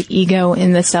center of the ego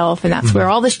in the self, and that's where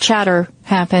all this chatter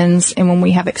happens. And when we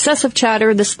have excessive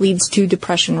chatter, this leads to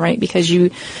depression, right? Because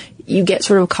you get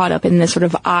sort of caught up in this sort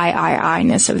of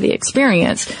I-ness of the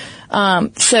experience.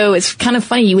 So it's kind of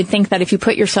funny. You would think that if you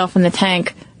put yourself in the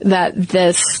tank, that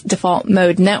this default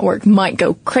mode network might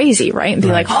go crazy, right? And be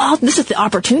like, oh, this is the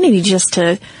opportunity just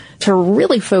to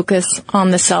really focus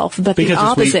on the self, but because the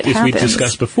opposite happens. As we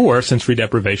discussed before, sensory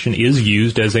deprivation is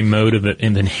used as a mode of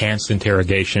enhanced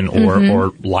interrogation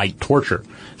or light torture.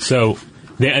 So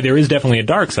there is definitely a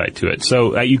dark side to it.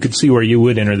 So you could see where you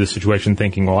would enter the situation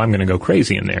thinking, well, I'm going to go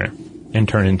crazy in there and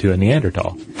turn into a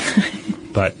Neanderthal.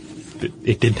 But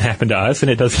it didn't happen to us, and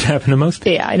it doesn't happen to most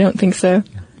people. Yeah, I don't think so.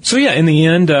 So yeah, in the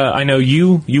end, I know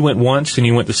you went once and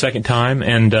you went the second time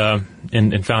and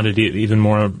found it even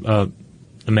more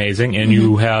amazing, and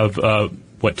you have, 2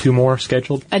 more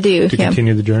scheduled? I do, to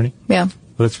continue the journey? Yeah.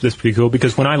 Well, that's pretty cool,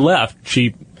 because when I left,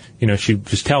 she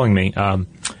was telling me, the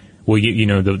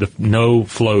no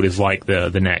float is like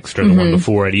the next, or the one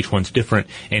before it, each one's different,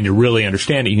 and to really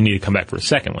understand it, you need to come back for a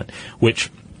second one, which,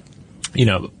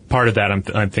 part of that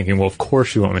I'm thinking, well, of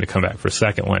course you want me to come back for a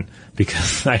second one,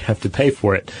 because I have to pay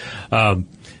for it.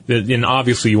 And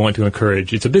obviously you want to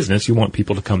encourage, it's a business, you want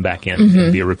people to come back in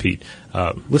and be a repeat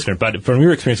listener. But from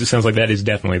your experience, it sounds like that is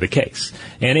definitely the case.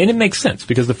 And it makes sense,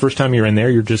 because the first time you're in there,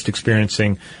 you're just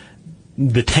experiencing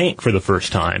the tank for the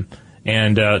first time.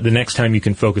 And the next time you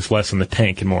can focus less on the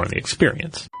tank and more on the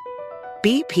experience.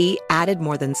 BP added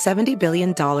more than $70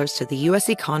 billion to the U.S.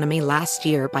 economy last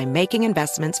year by making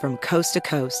investments from coast to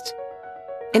coast.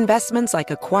 Investments like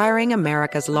acquiring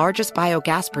America's largest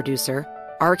biogas producer,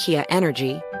 Archaea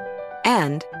Energy,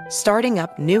 and starting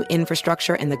up new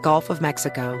infrastructure in the Gulf of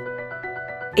Mexico.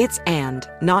 It's and,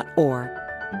 not or.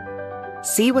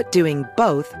 See what doing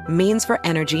both means for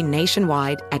energy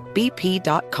nationwide at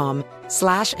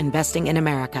bp.com/investing in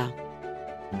America.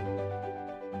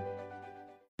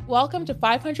 Welcome to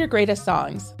 500 Greatest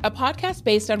Songs, a podcast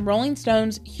based on Rolling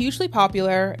Stone's hugely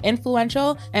popular,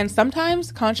 influential, and sometimes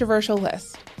controversial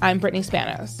list. I'm Brittany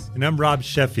Spanos. And I'm Rob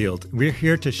Sheffield. We're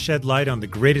here to shed light on the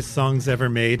greatest songs ever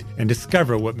made and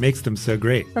discover what makes them so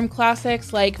great. From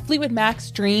classics like Fleetwood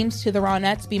Mac's Dreams to the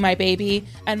Ronettes' Be My Baby,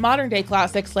 and modern-day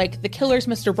classics like The Killer's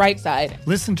Mr. Brightside.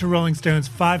 Listen to Rolling Stone's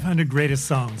 500 Greatest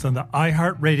Songs on the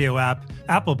iHeartRadio app,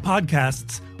 Apple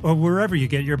Podcasts, or wherever you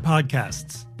get your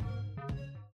podcasts.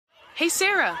 Hey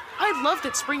Sarah, I love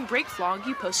that spring break vlog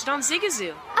you posted on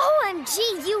Zigazoo. OMG,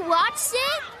 you watched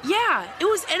it? Yeah, it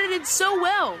was edited so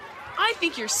well. I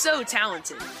think you're so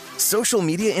talented. Social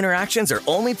media interactions are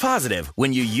only positive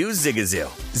when you use Zigazoo.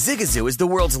 Zigazoo is the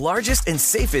world's largest and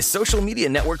safest social media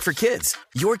network for kids.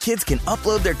 Your kids can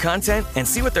upload their content and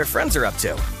see what their friends are up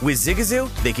to. With Zigazoo,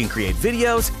 they can create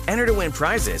videos, enter to win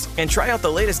prizes, and try out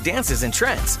the latest dances and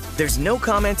trends. There's no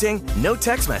commenting, no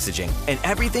text messaging, and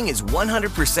everything is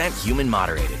 100% human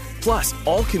moderated. Plus,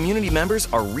 all community members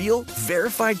are real,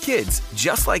 verified kids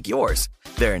just like yours.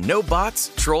 There are no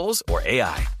bots, trolls, or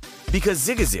AI. Because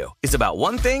Zigazoo is about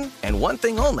one thing and one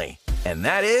thing only, and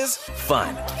that is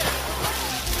fun.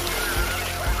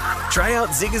 Try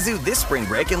out Zigazoo this spring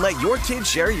break and let your kids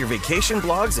share your vacation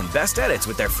blogs and best edits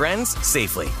with their friends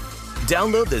safely.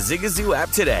 Download the Zigazoo app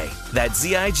today. That's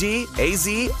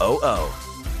Zigazoo.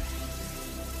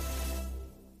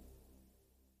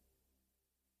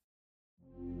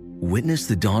 Witness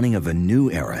the dawning of a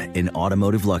new era in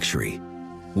automotive luxury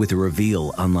with a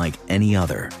reveal unlike any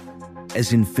other,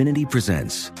 as Infiniti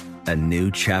presents a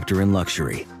new chapter in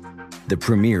luxury, the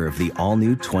premiere of the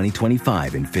all-new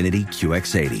 2025 Infiniti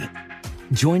QX80.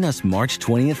 Join us March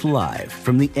 20th live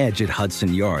from the Edge at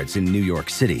Hudson Yards in New York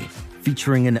City,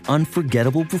 featuring an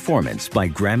unforgettable performance by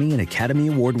Grammy and Academy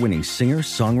Award-winning singer,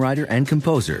 songwriter, and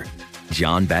composer,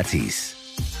 John Batiste.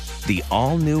 The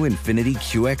all-new Infiniti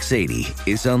QX80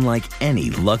 is unlike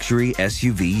any luxury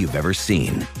SUV you've ever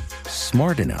seen.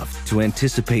 Smart enough to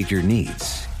anticipate your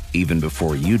needs, even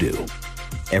before you do.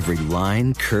 Every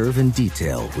line, curve, and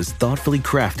detail was thoughtfully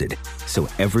crafted, so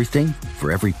everything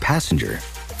for every passenger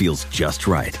feels just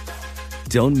right.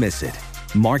 Don't miss it.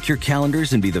 Mark your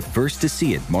calendars and be the first to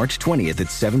see it March 20th at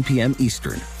 7 p.m.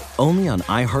 Eastern, only on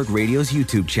iHeartRadio's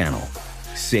YouTube channel.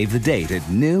 Save the date at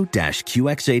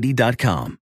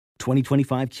new-QX80.com.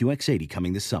 2025 QX80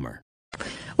 coming this summer.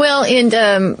 Well, and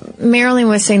Marilyn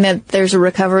was saying that there's a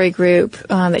recovery group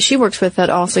that she works with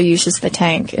that also uses the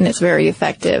tank, and it's very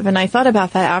effective. And I thought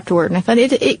about that afterward, and I thought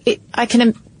I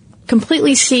can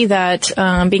completely see that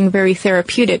being very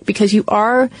therapeutic, because you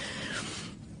are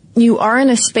in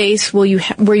a space where you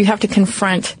have to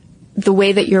confront the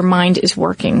way that your mind is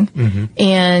working,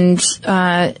 and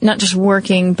not just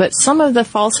working, but some of the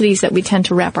falsities that we tend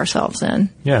to wrap ourselves in.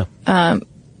 Yeah.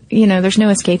 There's no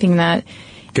escaping that.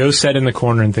 Go sit in the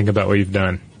corner and think about what you've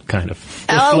done, kind of.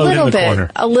 A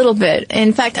little bit.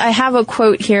 In fact, I have a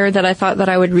quote here that I thought that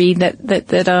I would read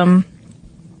that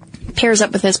pairs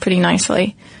up with this pretty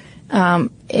nicely.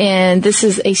 And this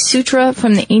is a sutra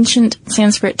from the ancient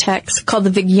Sanskrit text called the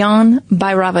Vijnana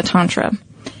Bhairava Tantra.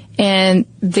 And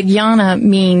Vijnana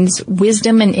means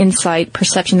wisdom and insight,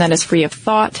 perception that is free of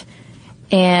thought.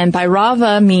 And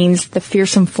Bhairava means the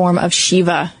fearsome form of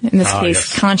Shiva, in this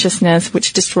case, consciousness,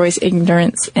 which destroys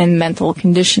ignorance and mental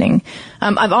conditioning.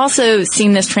 I've also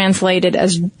seen this translated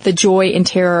as the joy and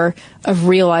terror of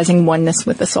realizing oneness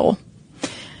with the soul.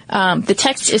 The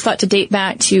text is thought to date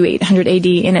back to 800 AD,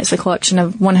 and it's a collection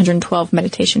of 112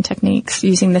 meditation techniques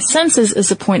using the senses as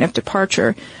a point of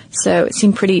departure. So it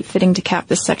seemed pretty fitting to cap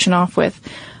this section off with.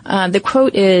 The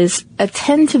quote is,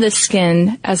 "Attend to the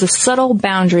skin as a subtle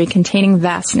boundary containing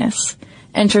vastness.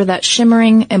 Enter that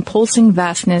shimmering and pulsing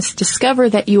vastness. Discover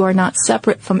that you are not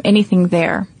separate from anything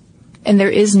there. And there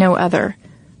is no other.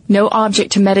 No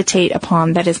object to meditate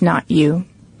upon that is not you."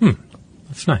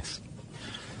 That's nice.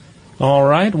 All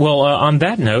right. Well, on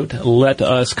that note, let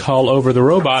us call over the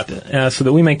robot so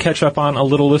that we may catch up on a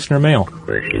little listener mail.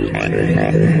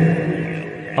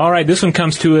 All right. This one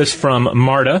comes to us from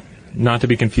Marta, not to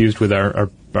be confused with our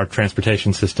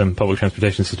transportation system, public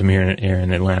transportation system here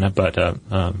in Atlanta, but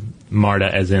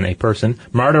Marta as in a person.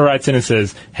 Marta writes in and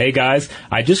says, "Hey guys,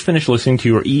 I just finished listening to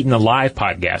your Eaten Alive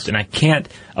podcast, and I can't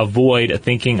avoid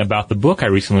thinking about the book I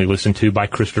recently listened to by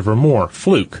Christopher Moore,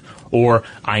 Fluke, or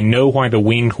I Know Why the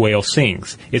Winged Whale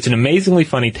Sings. It's an amazingly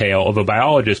funny tale of a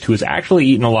biologist who is actually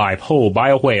eaten alive whole by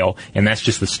a whale, and that's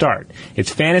just the start. It's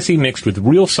fantasy mixed with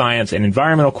real science and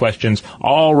environmental questions,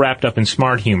 all wrapped up in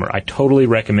smart humor. I totally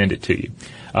recommend it to you."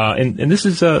 And this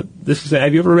is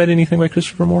have you ever read anything by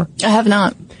Christopher Moore? I have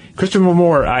not. Christopher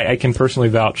Moore, I can personally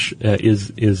vouch,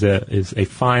 is a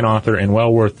fine author and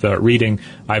well worth reading.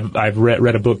 I've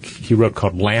read a book he wrote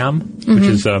called Lamb, which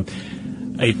is a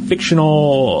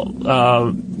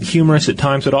fictional, humorous at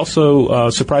times, but also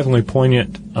surprisingly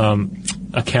poignant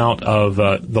account of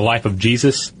the life of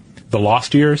Jesus, the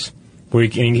lost years, where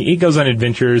he goes on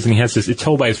adventures, and he has this. It's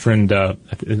told by his friend.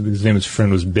 His name, his friend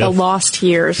was Biff. The Lost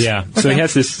Years. Yeah. So he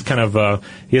has this kind of.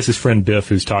 He has his friend Biff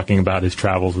who's talking about his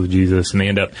travels with Jesus, and they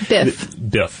end up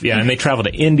Biff. Yeah, and they travel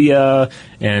to India,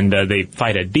 and they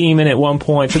fight a demon at one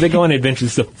point. So they go on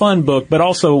adventures. It's a fun book, but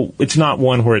also it's not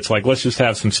one where it's like, let's just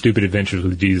have some stupid adventures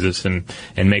with Jesus and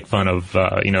make fun of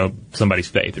somebody's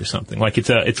faith or something. Like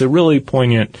it's a really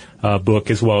poignant book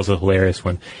as well as a hilarious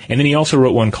one. And then he also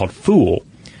wrote one called Fool,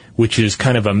 which is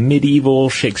kind of a medieval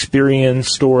Shakespearean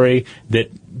story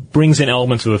that brings in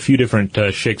elements of a few different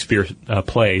Shakespeare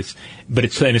plays, but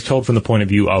it's told from the point of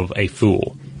view of a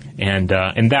fool. And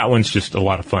that one's just a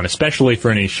lot of fun, especially for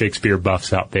any Shakespeare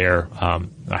buffs out there.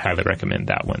 I highly recommend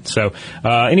that one. So,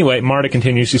 anyway, Marta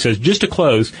continues. She says, "Just to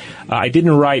close, I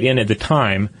didn't write in at the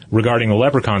time regarding the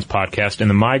Leprechauns podcast and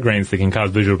the migraines that can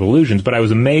cause visual delusions, but I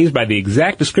was amazed by the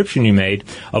exact description you made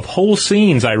of whole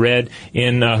scenes I read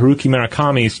in Haruki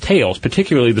Murakami's tales,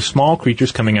 particularly the small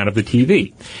creatures coming out of the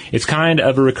TV. It's kind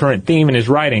of a recurrent theme in his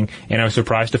writing, and I was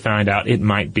surprised to find out it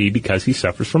might be because he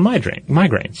suffers from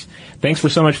migraines. Thanks for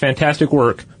so much fantastic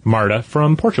work, Marta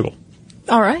from Portugal."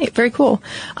 All right. Very cool.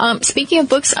 Speaking of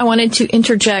books, I wanted to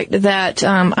interject that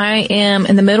I am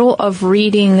in the middle of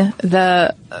reading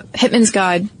the Hitman's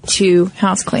Guide to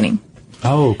House Cleaning.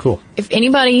 Oh, cool. If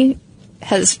anybody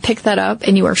has picked that up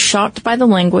and you are shocked by the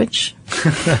language,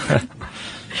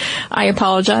 I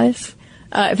apologize.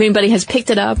 If anybody has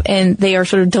picked it up and they are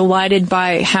sort of delighted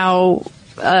by how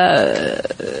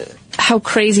how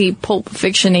crazy Pulp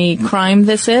Fiction-y crime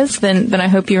this is, then I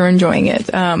hope you're enjoying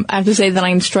it. I have to say that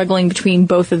I'm struggling between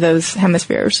both of those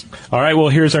hemispheres. All right, well,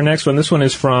 here's our next one. This one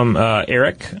is from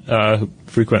Eric,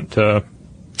 frequent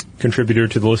contributor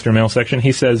to the listener mail section.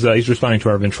 He says he's responding to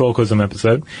our ventriloquism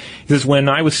episode. He says, when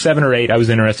I was 7 or 8, I was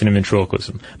interested in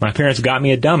ventriloquism. My parents got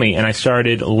me a dummy, and I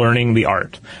started learning the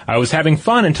art. I was having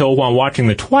fun until, while watching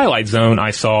The Twilight Zone, I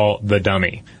saw The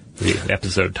Dummy. The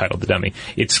episode titled The Dummy.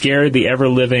 It scared the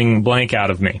ever-living blank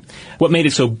out of me. What made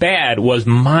it so bad was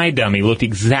my dummy looked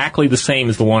exactly the same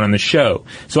as the one on the show.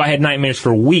 So I had nightmares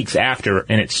for weeks after,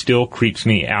 and it still creeps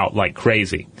me out like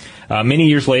crazy. Many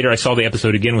years later, I saw the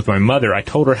episode again with my mother. I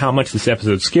told her how much this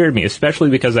episode scared me, especially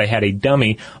because I had a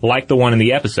dummy like the one in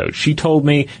the episode. She told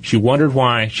me she wondered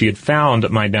why she had found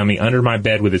my dummy under my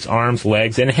bed with its arms,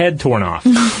 legs, and head torn off.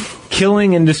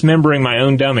 Killing and dismembering my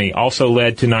own dummy also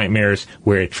led to nightmares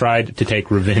where it tried to take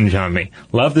revenge on me.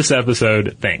 Love this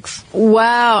episode. Thanks.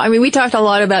 Wow. I mean, we talked a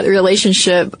lot about the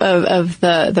relationship of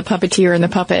the puppeteer and the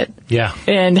puppet. Yeah.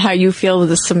 And how you feel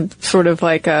there's some sort of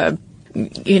like a,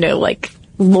 like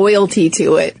loyalty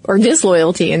to it, or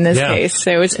disloyalty in this case.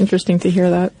 So it's interesting to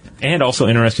hear that. And also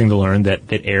interesting to learn that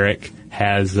Eric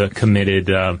has committed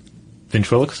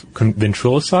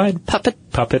ventriloquicide?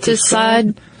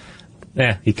 Puppeticide?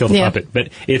 Yeah, he killed a puppet. But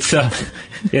it's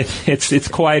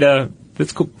quite a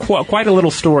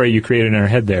little story you created in our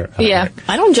head there. Yeah,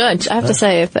 I don't judge. I have to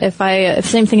say, if the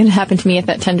same thing had happened to me at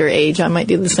that tender age, I might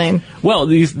do the same. Well,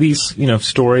 these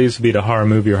stories, be it a horror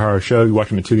movie or horror show, you watch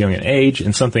them at too young an age,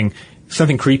 and something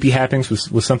creepy happens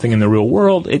with something in the real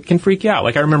world, it can freak you out.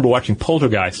 Like I remember watching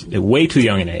Poltergeist at way too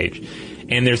young an age.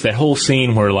 And there's that whole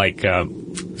scene where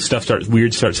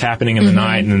weird starts happening in the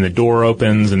night, and then the door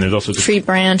opens, and there's also tree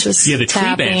branches. Yeah, the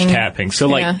tree branch tapping. So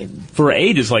for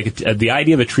ages, the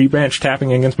idea of a tree branch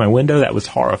tapping against my window, that was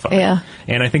horrifying. Yeah.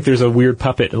 And I think there's a weird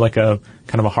puppet, like a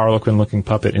kind of a Harlequin-looking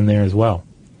puppet in there as well.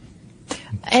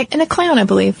 And a clown, I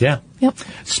believe. Yeah. Yep.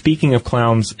 Speaking of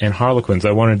clowns and Harlequins,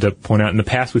 I wanted to point out in the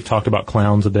past we've talked about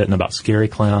clowns a bit and about scary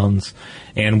clowns,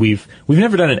 and we've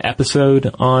never done an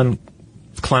episode on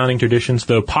clowning traditions,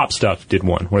 though Pop Stuff did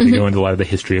one where they go into a lot of the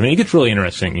history. I mean, it gets really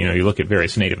interesting. You look at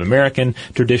various Native American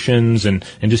traditions and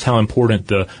just how important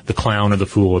the clown or the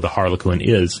fool or the harlequin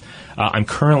is. I'm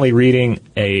currently reading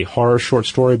a horror short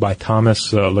story by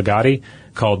Thomas Ligotti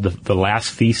called The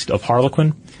Last Feast of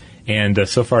Harlequin. And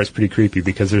so far it's pretty creepy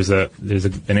because there's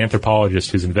an anthropologist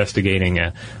who's investigating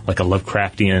a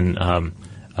Lovecraftian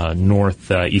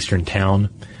northeastern town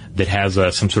that has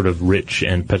some sort of rich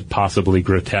and possibly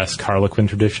grotesque Harlequin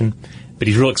tradition. But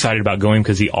he's real excited about going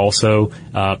because he also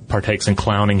partakes in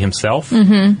clowning himself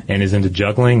and is into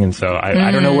juggling. And so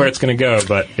I don't know where it's going to go,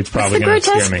 but it's probably going to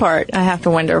scare me. What's the grotesque part? I have to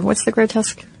wonder. What's the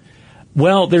grotesque?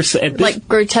 Well, there's... like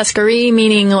grotesquerie,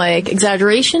 meaning like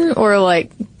exaggeration, or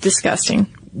like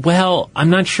disgusting? Well, I'm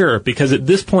not sure, because at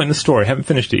this point in the story, I haven't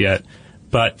finished it yet,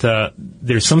 but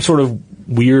there's some sort of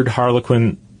weird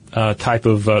Harlequin type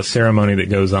of ceremony that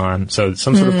goes on. So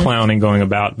some sort of clowning going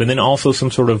about, but then also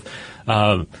some sort of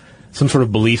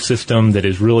belief system that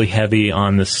is really heavy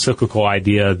on the cyclical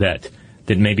idea that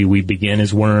maybe we begin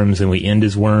as worms and we end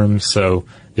as worms. So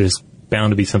there's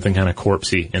bound to be something kind of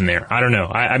corpsey in there. I don't know.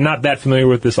 I'm not that familiar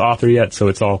with this author yet, so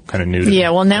it's all kind of new to me. Yeah,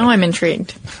 well, now I'm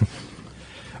intrigued.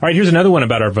 All right, here's another one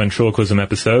about our ventriloquism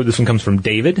episode. This one comes from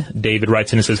David. David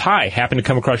writes in and says, "Hi, happened to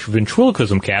come across your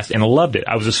ventriloquism cast and loved it.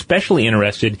 I was especially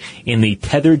interested in the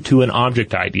tethered to an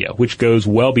object idea, which goes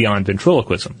well beyond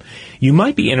ventriloquism. You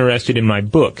might be interested in my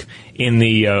book in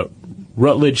the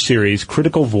Rutledge series,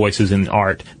 Critical Voices in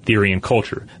Art, Theory, and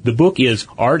Culture. The book is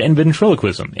Art and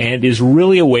Ventriloquism and is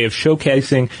really a way of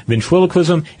showcasing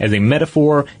ventriloquism as a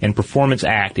metaphor and performance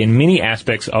act in many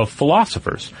aspects of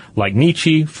philosophers like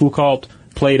Nietzsche, Foucault,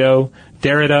 Plato,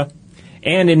 Derrida,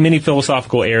 and in many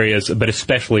philosophical areas, but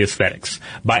especially aesthetics.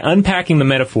 By unpacking the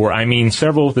metaphor, I mean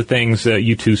several of the things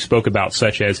you two spoke about,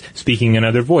 such as speaking in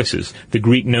other voices, the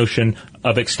Greek notion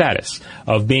of ecstasis,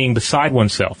 of being beside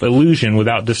oneself, illusion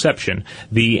without deception,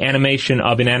 the animation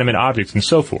of inanimate objects, and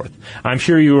so forth. I'm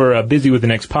sure you are busy with the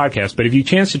next podcast, but if you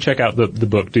chance to check out the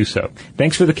book, do so.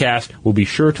 Thanks for the cast. We'll be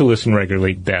sure to listen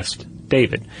regularly. Best,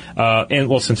 David."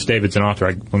 Since David's an author,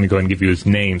 let me go ahead and give you his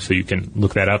name so you can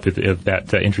look that up if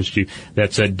that interests you.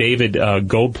 That's David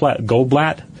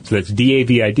Goldblatt. So that's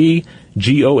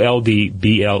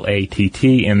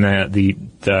DavidGoldblatt, and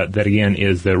that again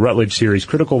is the Rutledge series,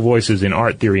 Critical Voices in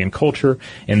Art, Theory, and Culture,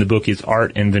 and the book is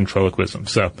Art and Ventriloquism.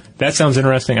 So that sounds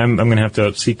interesting. I'm going to have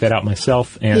to seek that out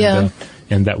myself, and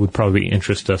that would probably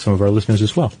interest some of our listeners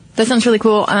as well. That sounds really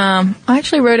cool. I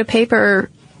actually wrote a paper,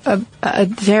 a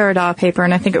Derrida paper,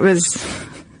 and I think it was,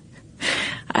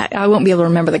 I won't be able to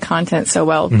remember the content so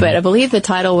well, but I believe the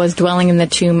title was Dwelling in the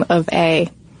Tomb of A.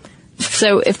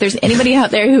 So if there's anybody out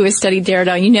there who has studied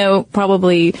Derrida, you know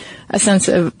probably a sense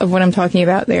of what I'm talking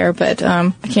about there, but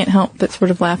I can't help but sort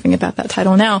of laughing about that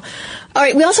title now. All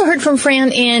right, we also heard from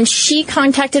Fran, and she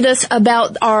contacted us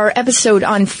about our episode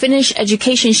on Finnish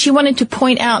education. She wanted to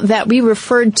point out that we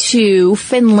referred to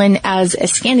Finland as a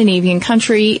Scandinavian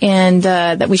country, and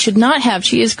that we should not have.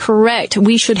 She is correct.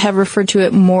 We should have referred to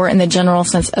it more in the general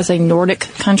sense as a Nordic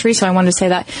country, so I wanted to say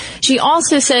that. She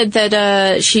also said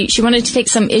that she wanted to take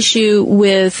some issue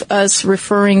with us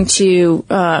referring to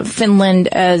Finland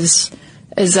as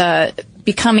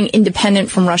becoming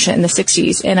independent from Russia in the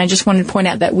 60s. And I just wanted to point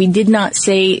out that we did not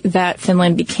say that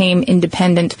Finland became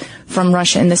independent from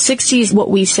Russia in the 60s. What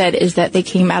we said is that they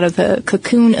came out of the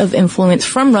cocoon of influence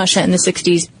from Russia in the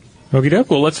 60s. Okie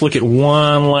doke. Well, let's look at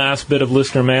one last bit of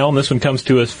listener mail. And this one comes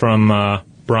to us from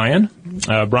Brian.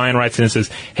 Brian writes in and says,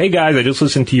 "Hey guys, I just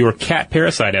listened to your cat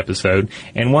parasite episode,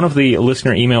 and one of the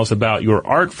listener emails about your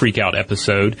art freakout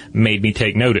episode made me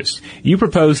take notice. You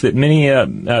proposed that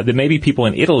that maybe people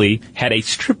in Italy had a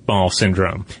strip mall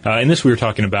syndrome. In this, we were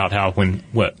talking about how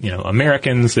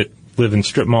Americans that live in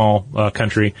strip mall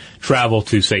country travel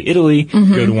to, say, Italy,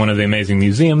 go to one of the amazing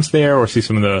museums there, or see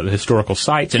some of the historical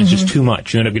sites, and it's just too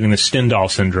much. You end up getting the Stendhal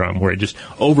syndrome, where it just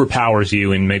overpowers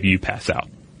you, and maybe you pass out."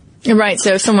 Right.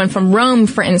 So someone from Rome,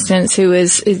 for instance, who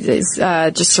is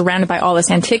just surrounded by all this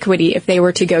antiquity, if they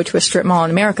were to go to a strip mall in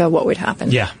America, what would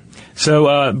happen? Yeah.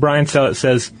 So Brian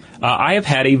says, "I have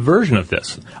had a version of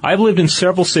this. I've lived in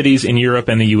several cities in Europe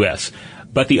and the U.S.,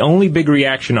 but the only big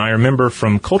reaction I remember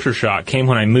from culture shock came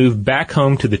when I moved back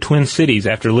home to the Twin Cities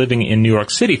after living in New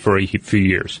York City for a few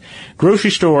years.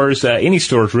 Grocery stores, any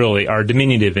stores really, are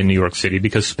diminutive in New York City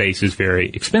because space is very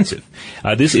expensive.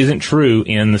 This isn't true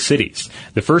in the cities.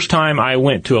 The first time I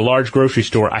went to a large grocery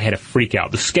store, I had a freak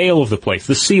out. The scale of the place,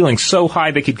 the ceilings so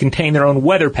high they could contain their own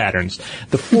weather patterns,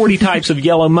 the 40 types of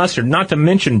yellow mustard, not to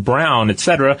mention brown,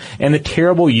 etc., and the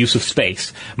terrible use of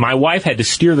space. My wife had to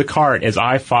steer the cart as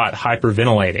I fought hyperventilating.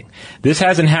 This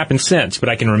hasn't happened since, but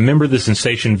I can remember the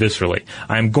sensation viscerally.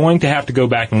 I'm going to have to go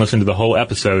back and listen to the whole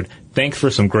episode. Thanks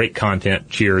for some great content.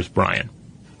 Cheers, Brian."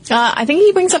 I think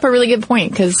he brings up a really good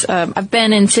point, because I've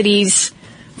been in cities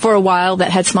for a while that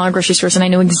had smaller grocery stores, and I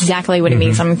know exactly what it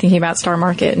means. I'm thinking about Star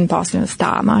Market in Boston,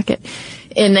 Star Market.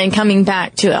 And then coming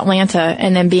back to Atlanta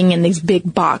and then being in these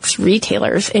big box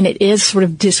retailers, and it is sort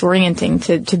of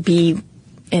disorienting to be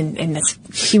in this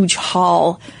huge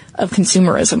hall of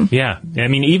consumerism. Yeah. I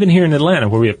mean, even here in Atlanta,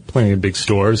 where we have plenty of big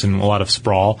stores and a lot of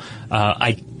sprawl,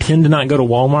 I tend to not go to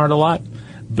Walmart a lot.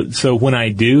 But so when I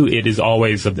do, it is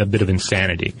always a bit of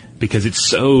insanity, because it's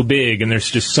so big and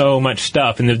there's just so much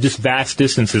stuff, and there's just vast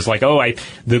distances. Like,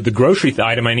 the grocery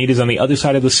item I need is on the other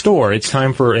side of the store. It's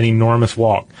time for an enormous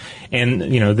walk. And,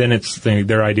 then it's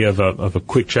their idea of a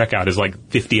quick checkout is like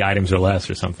 50 items or less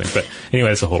or something. But anyway,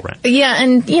 that's a whole rant. Yeah.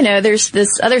 And, there's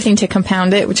this other thing to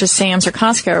compound it, which is Sam's or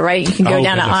Costco, right? You can go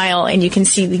down an aisle and you can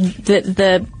see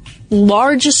the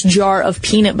largest jar of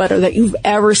peanut butter that you've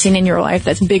ever seen in your life,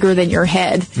 that's bigger than your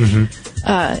head,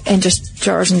 and just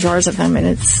jars and jars of them, and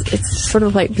it's sort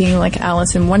of like being like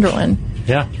Alice in Wonderland.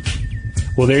 Yeah.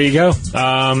 Well, there you go.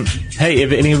 Hey,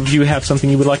 if any of you have something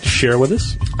you would like to share with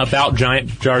us about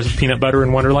giant jars of peanut butter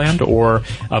in Wonderland, or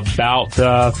about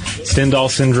Stendhal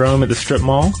syndrome at the strip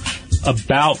mall,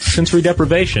 about sensory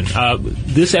deprivation.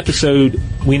 This episode,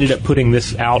 we ended up putting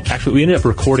this out. Actually, we ended up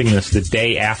recording this the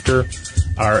day after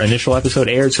our initial episode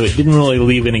aired, so it didn't really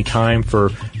leave any time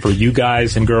for you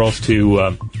guys and girls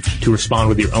to respond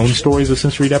with your own stories of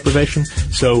sensory deprivation.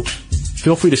 So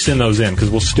feel free to send those in,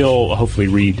 because we'll still hopefully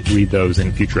read those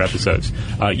in future episodes.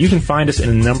 You can find us in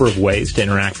a number of ways to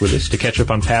interact with us, to catch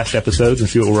up on past episodes and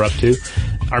see what we're up to.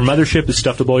 Our mothership is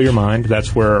Stuff to Blow Your Mind.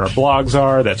 That's where our blogs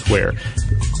are. That's where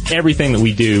everything that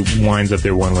we do winds up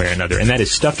there one way or another. And that is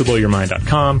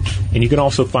StuffToBlowYourMind.com. And you can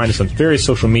also find us on various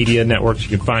social media networks. You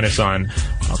can find us on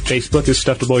Facebook as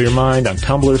Stuff to Blow Your Mind, on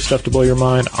Tumblr Stuff to Blow Your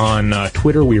Mind, on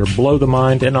Twitter we are Blow the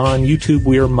Mind, and on YouTube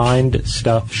we are Mind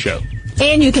Stuff Show.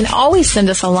 And you can always send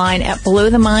us a line at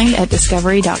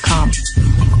blowthemind@discovery.com.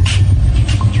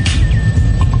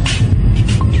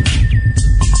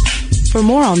 For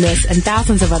more on this and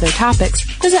thousands of other topics,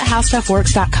 visit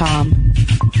HowStuffWorks.com.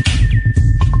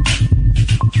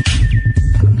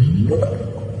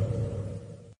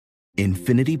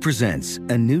 Infiniti presents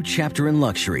a new chapter in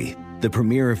luxury, the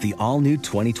premiere of the all-new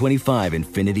 2025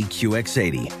 Infiniti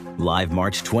QX80, live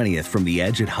March 20th from the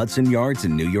Edge at Hudson Yards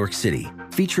in New York City,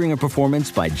 featuring a performance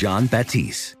by John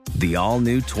Batiste. The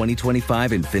all-new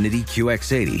 2025 Infiniti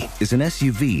QX80 is an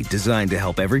SUV designed to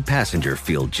help every passenger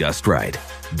feel just right.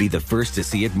 Be the first to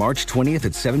see it March 20th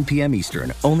at 7 p.m.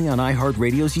 Eastern, only on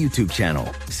iHeartRadio's YouTube channel.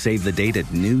 Save the date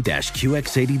at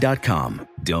new-QX80.com.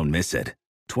 Don't miss it.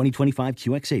 2025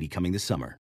 QX80 coming this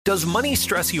summer. Does money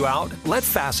stress you out? Let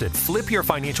Facet flip your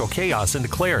financial chaos into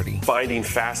clarity. Finding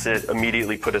Facet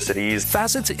immediately put us at ease.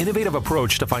 Facet's innovative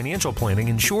approach to financial planning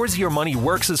ensures your money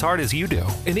works as hard as you do,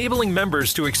 enabling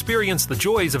members to experience the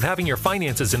joys of having your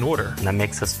finances in order. And that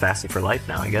makes us Facet for life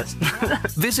now, I guess.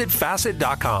 Visit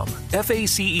Facet.com,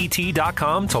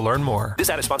 FACET.com to learn more.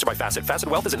 This ad is sponsored by Facet. Facet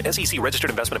Wealth is an SEC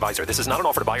registered investment advisor. This is not an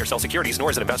offer to buy or sell securities,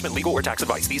 nor is it investment, legal, or tax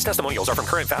advice. These testimonials are from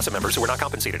current Facet members who are not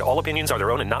compensated. All opinions are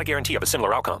their own and not a guarantee of a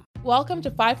similar outcome. Welcome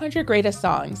to 500 Greatest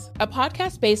Songs, a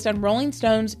podcast based on Rolling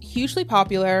Stone's hugely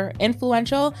popular,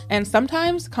 influential, and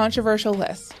sometimes controversial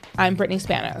list. I'm Brittany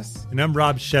Spanos. And I'm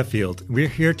Rob Sheffield. We're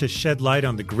here to shed light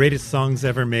on the greatest songs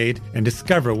ever made and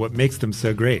discover what makes them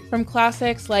so great. From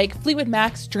classics like Fleetwood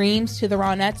Mac's Dreams to the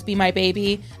Ronettes' Be My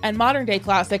Baby, and modern-day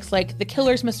classics like The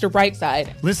Killer's Mr.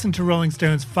 Brightside. Listen to Rolling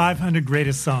Stone's 500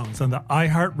 Greatest Songs on the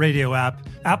iHeartRadio app,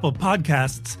 Apple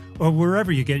Podcasts, or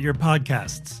wherever you get your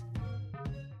podcasts.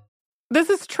 This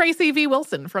is Tracy V.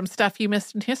 Wilson from Stuff You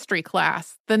Missed in History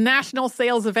class. The national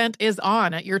sales event is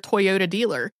on at your Toyota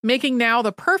dealer, making now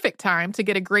the perfect time to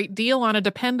get a great deal on a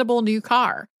dependable new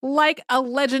car. Like a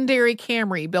legendary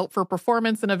Camry built for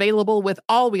performance and available with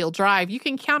all-wheel drive, you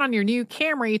can count on your new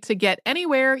Camry to get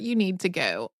anywhere you need to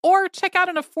go. Or check out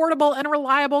an affordable and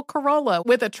reliable Corolla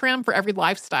with a trim for every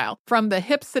lifestyle. From the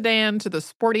hip sedan to the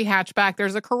sporty hatchback,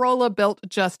 there's a Corolla built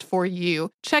just for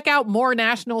you. Check out more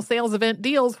national sales event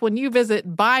deals when you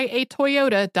visit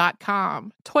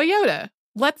buyatoyota.com. Toyota,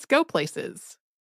 let's go places.